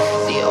empty.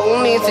 The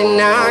only thing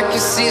I can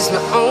see is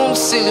my own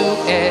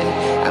silhouette.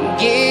 I'm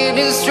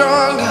getting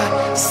stronger,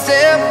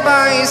 step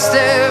by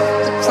step.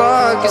 The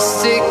clock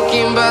is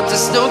ticking, but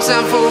there's no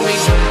time for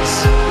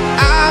regrets.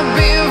 I've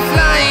been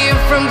flying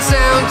from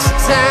town to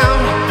town,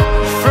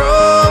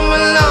 from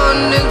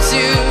London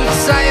to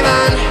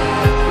Taiwan.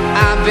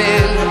 I've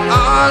been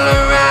all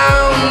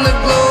around the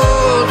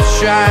globe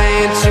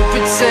trying to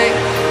protect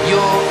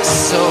your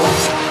soul.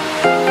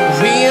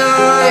 We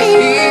are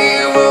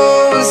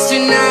heroes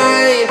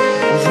tonight.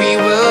 We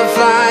will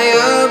fly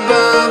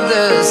above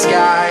the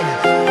sky.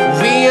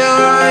 We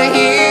are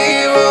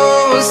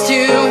heroes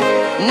tonight.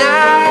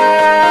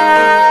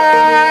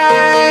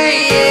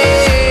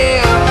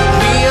 Yeah.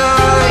 We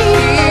are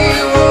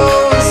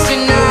heroes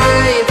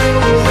tonight.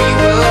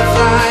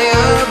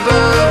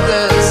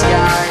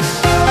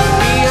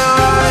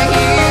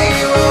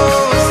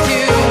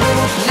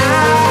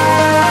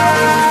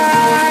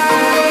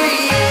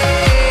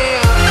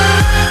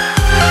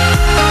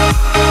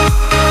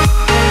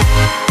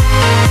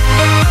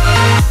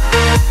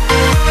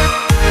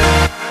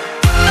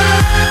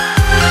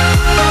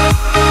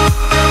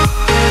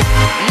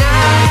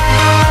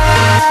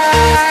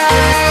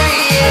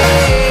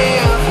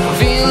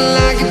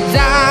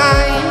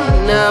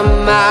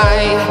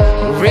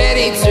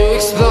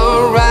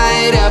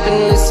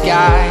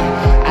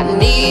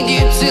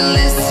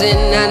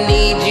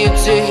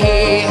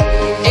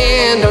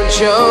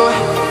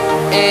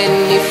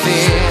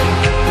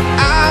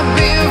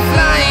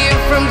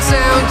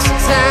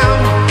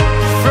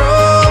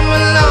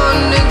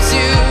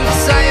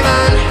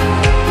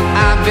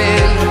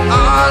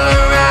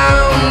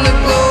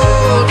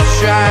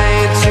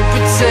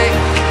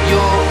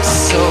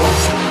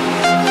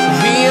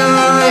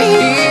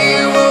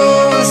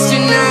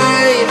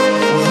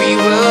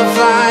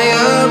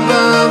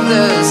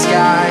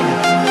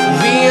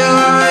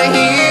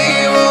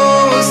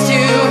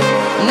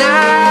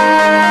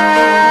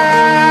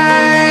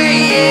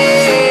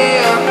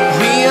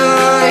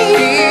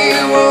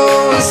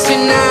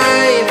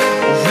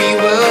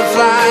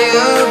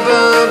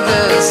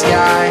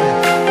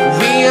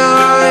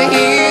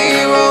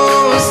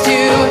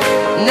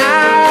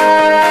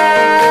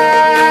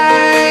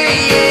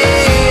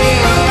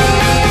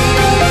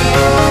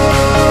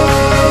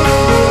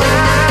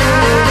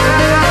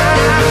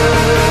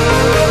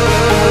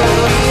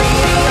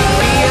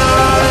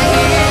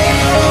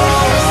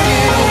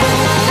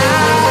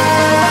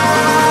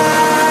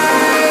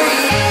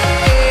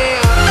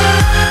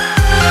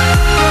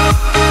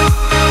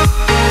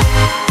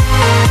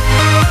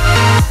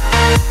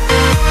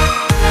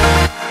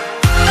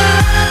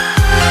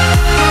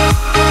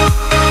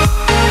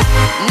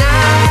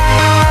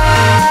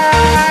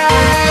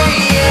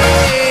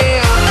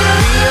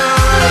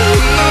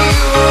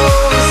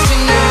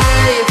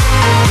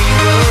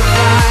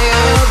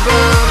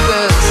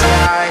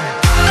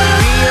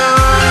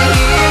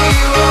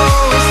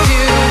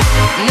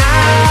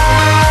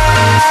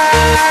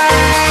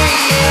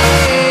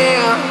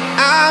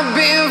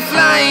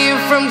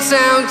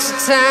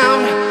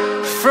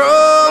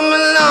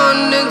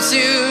 London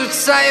to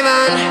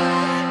Taiwan.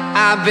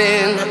 I've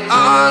been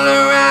all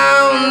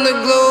around the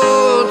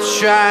globe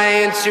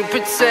trying to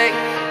protect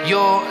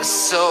your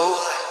soul.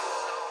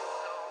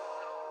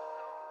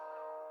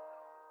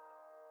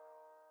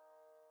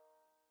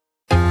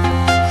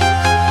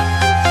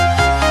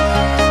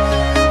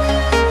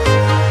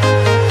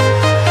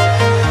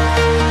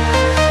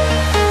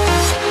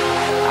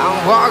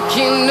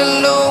 Walking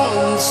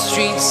alone, the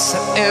streets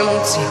are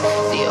empty.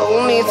 The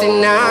only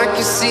thing I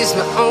can see is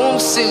my own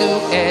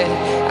silhouette.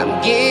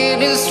 I'm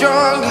getting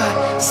stronger,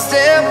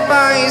 step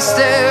by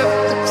step.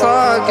 The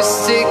clock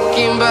is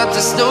ticking, but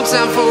there's no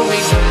time for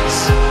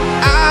regrets.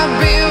 I've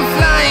been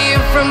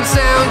flying from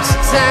town to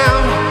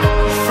town,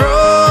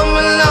 from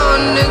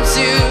London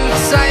to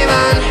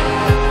Taiwan.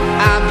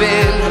 I've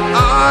been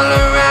all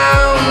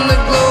around the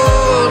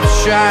globe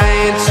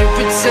trying to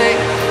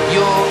protect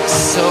your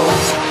soul.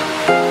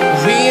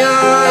 We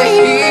are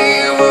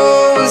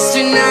heroes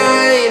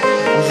tonight.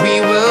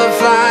 We will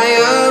fly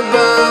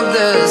above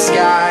the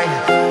sky.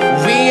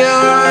 We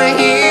are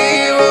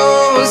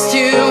heroes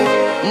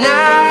tonight.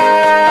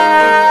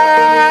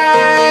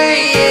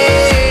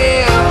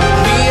 Yeah.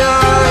 We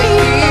are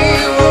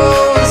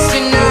heroes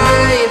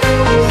tonight.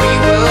 We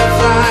will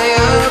fly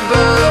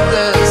above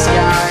the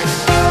sky.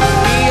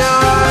 We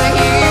are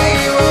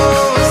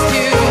heroes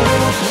tonight.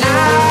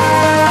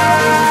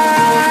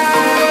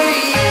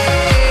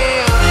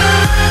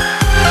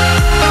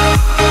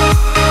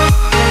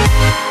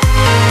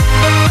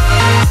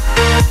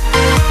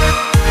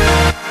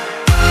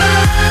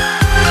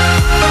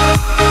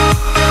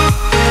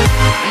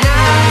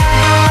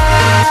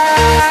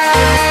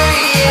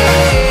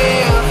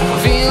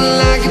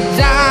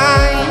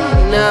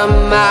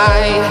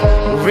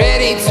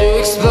 Ready to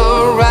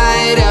explore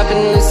right up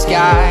in the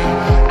sky.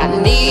 I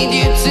need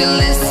you to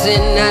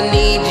listen, I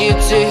need you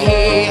to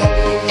hear,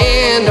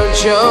 and don't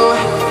show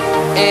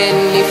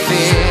any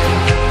fear.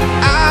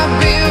 I've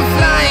been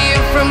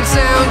flying from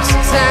town to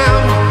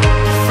town,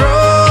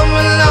 from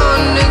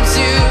London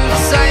to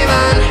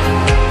Taiwan.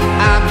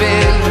 I've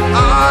been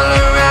all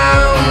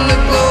around the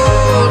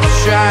globe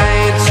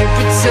trying to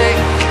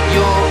protect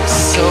your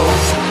soul.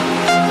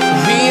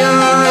 We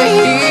are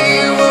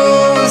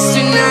heroes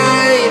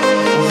tonight.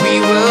 We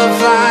will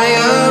fly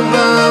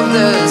above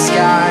the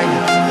sky.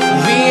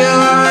 We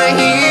are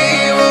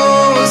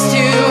heroes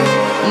tonight.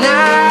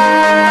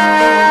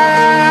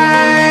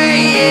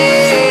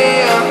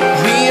 Yeah.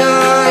 We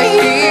are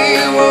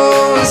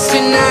heroes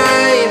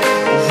tonight.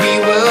 We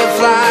will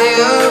fly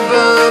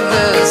above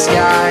the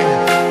sky.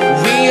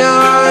 We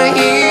are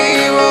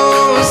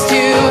heroes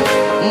tonight.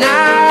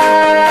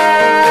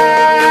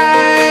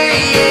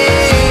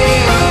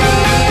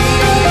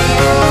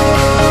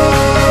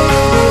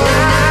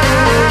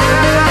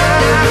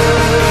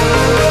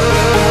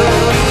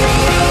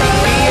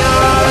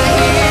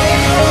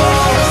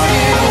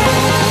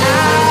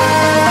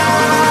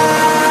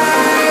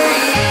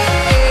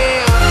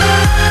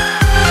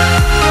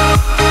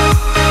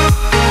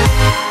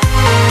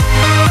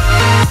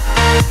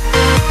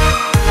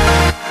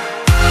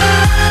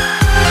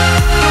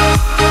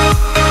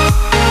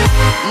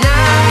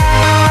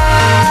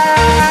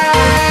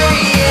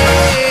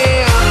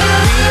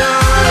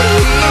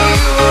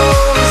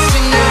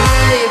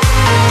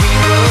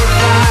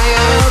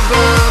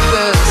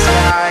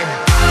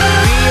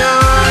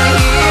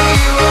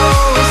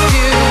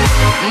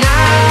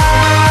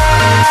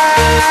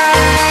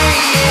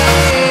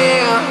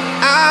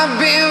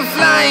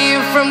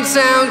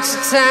 Town to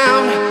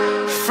town,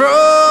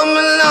 from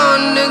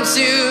London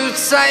to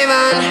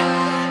Taiwan.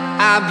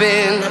 I've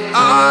been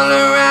all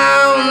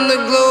around the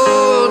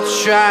globe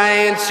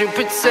trying to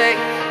protect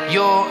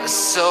your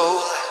soul.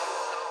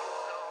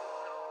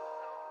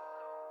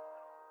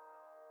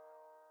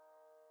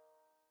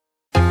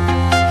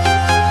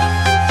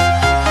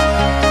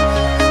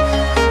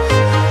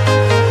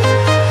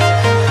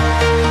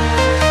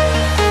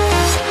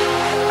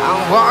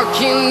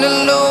 Walking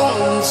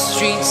alone, the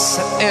streets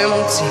are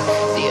empty.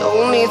 The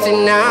only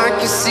thing I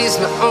can see is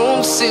my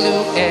own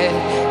silhouette.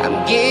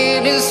 I'm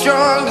getting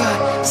stronger,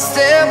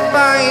 step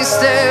by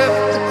step.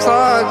 The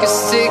clock is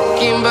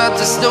ticking, but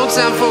there's no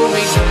time for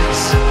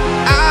regrets.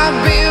 I've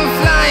been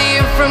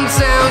flying from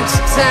town to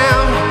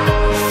town,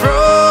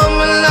 from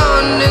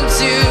London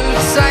to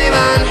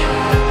Taiwan.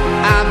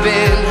 I've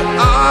been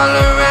all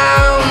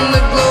around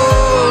the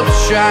globe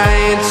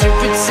trying to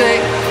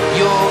protect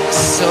your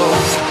soul.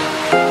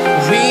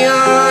 We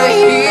are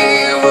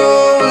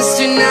heroes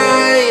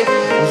tonight.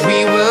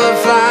 We will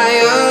fly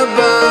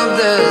above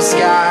the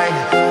sky.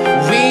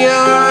 We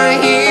are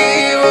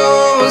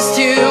heroes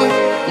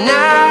tonight.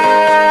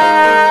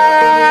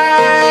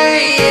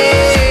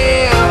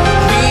 Yeah.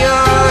 We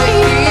are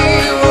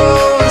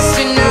heroes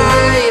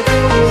tonight.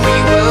 We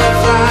will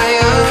fly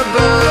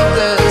above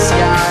the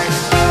sky.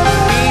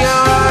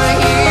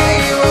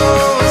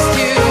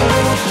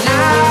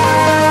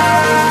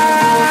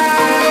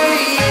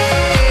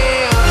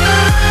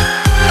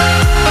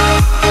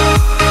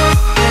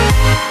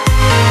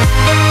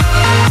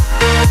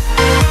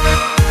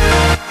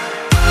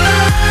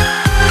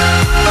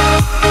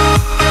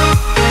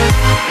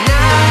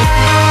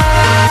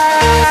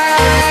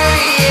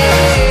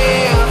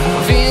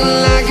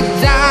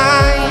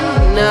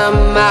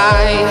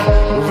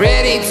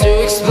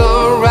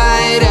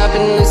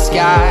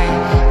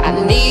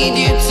 need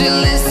you to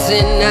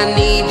listen, I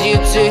need you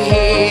to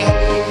hear,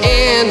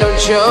 and don't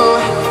show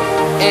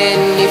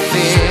any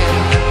fear.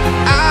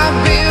 I've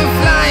been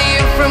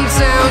flying from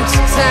town to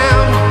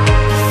town,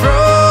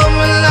 from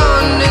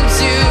London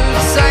to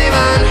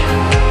Taiwan.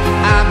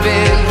 I've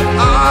been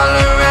all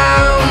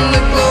around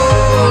the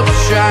globe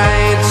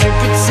trying to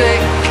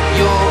protect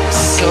your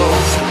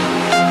soul.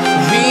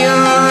 We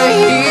are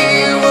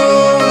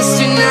heroes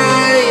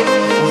tonight,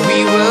 we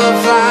will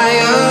fly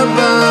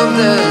above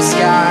the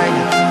sky.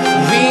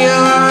 We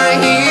are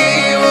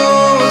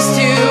heroes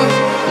tonight,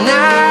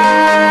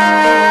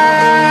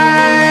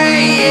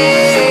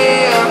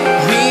 yeah.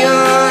 We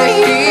are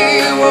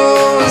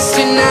heroes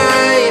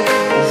tonight,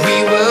 we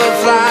will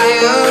fly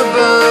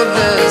above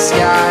the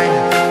sky.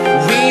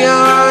 We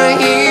are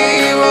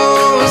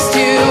heroes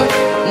tonight.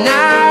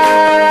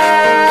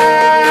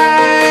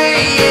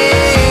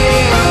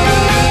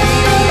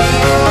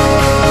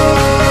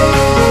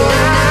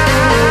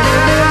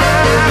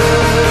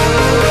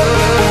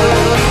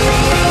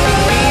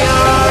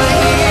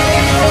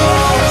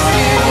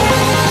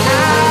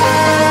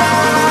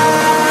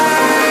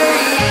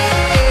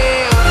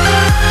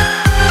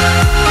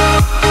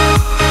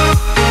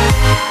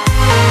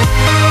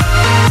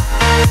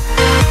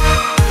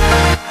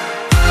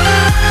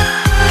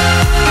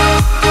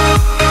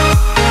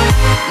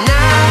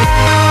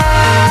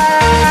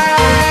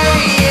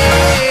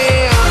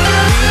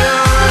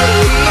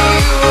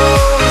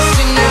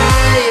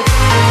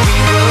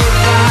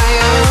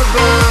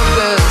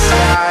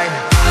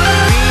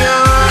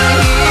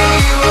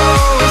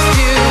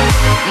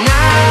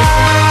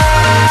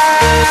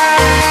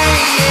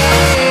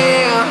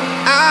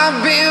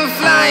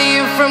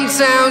 From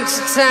town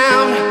to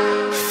town,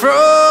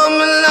 from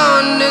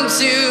London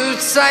to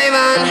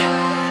Taiwan.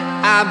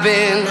 I've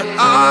been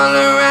all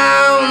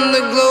around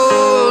the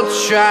globe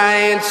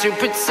trying to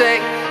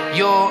protect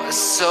your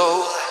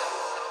soul.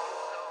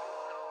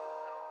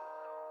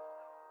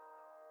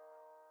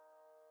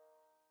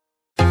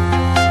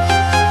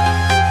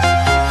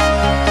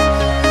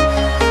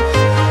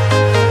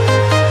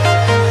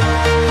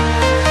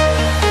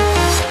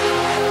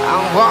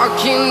 I'm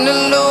walking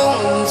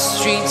alone, the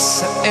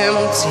streets are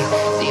empty.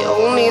 The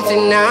only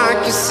thing I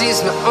can see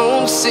is my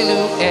own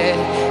silhouette.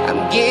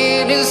 I'm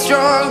getting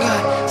stronger,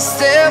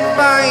 step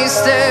by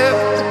step.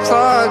 The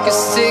clock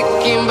is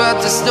ticking, but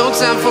there's no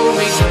time for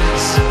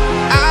regrets.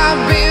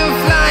 I've been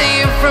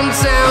flying from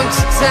town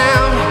to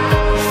town,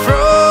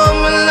 from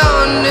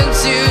London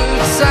to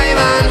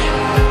Taiwan.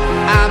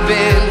 I've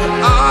been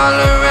all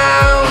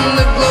around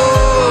the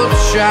globe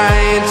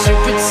trying to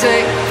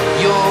protect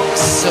your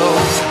soul.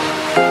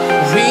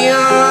 We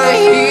are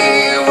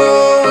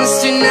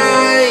heroes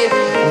tonight,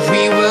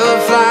 we will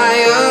fly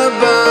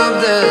above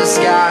the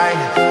sky.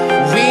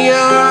 We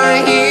are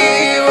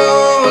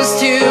heroes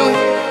tonight,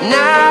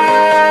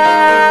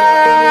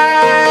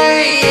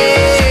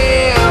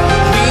 yeah.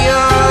 We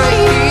are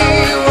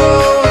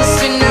heroes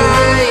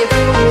tonight,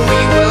 we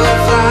will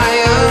fly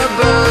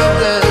above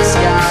the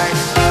sky.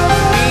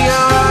 We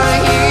are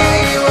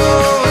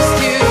heroes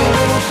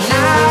tonight,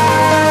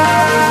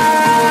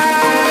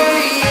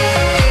 yeah.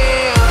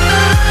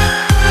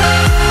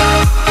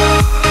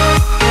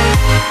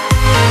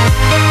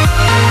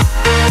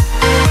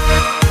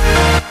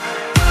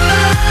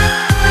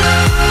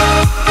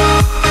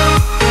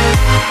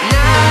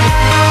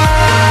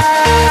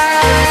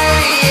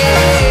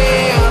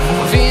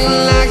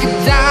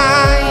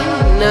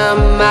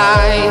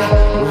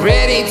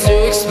 Ready to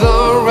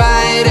explore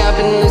right up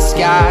in the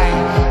sky.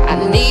 I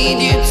need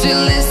you to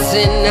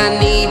listen, I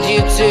need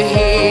you to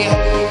hear,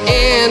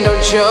 and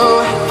don't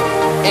show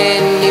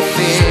any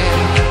fear.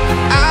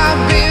 I've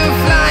been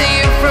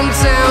flying from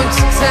town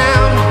to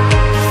town,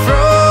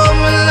 from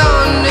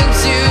London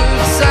to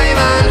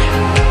Taiwan.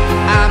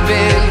 I've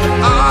been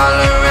all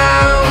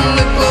around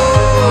the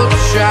globe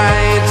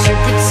trying to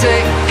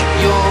protect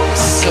your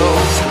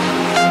soul.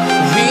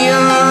 We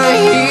are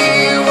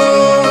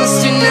heroes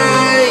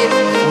tonight,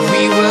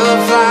 we will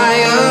fly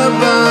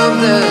above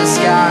the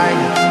sky.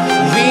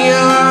 We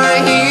are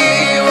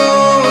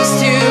heroes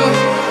tonight,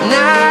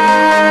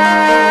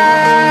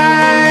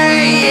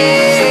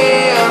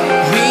 yeah.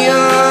 We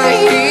are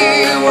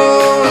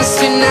heroes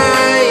tonight.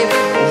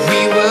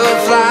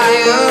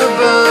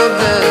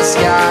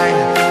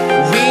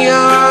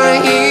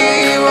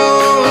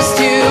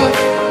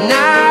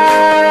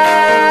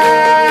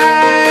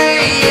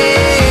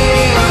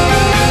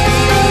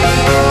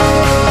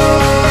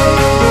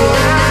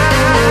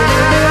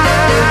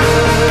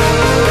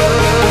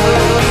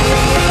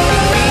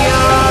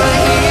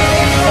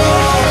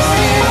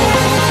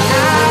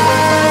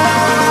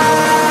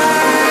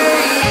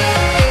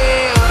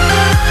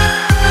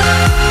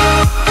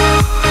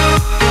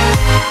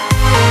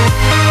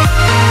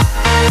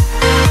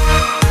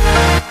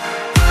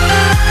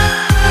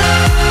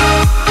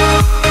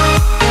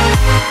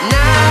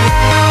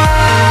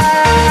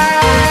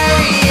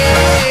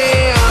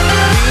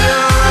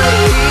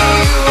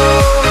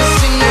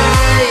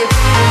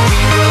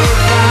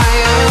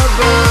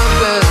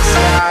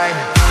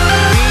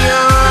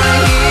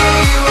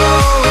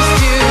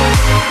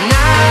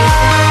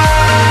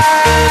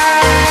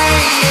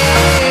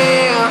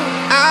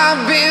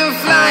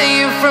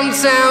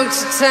 town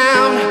to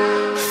town,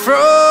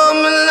 from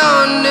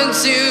London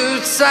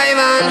to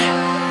Taiwan.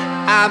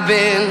 I've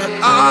been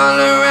all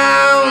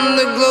around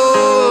the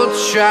globe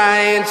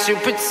trying to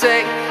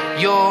protect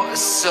your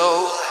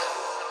soul.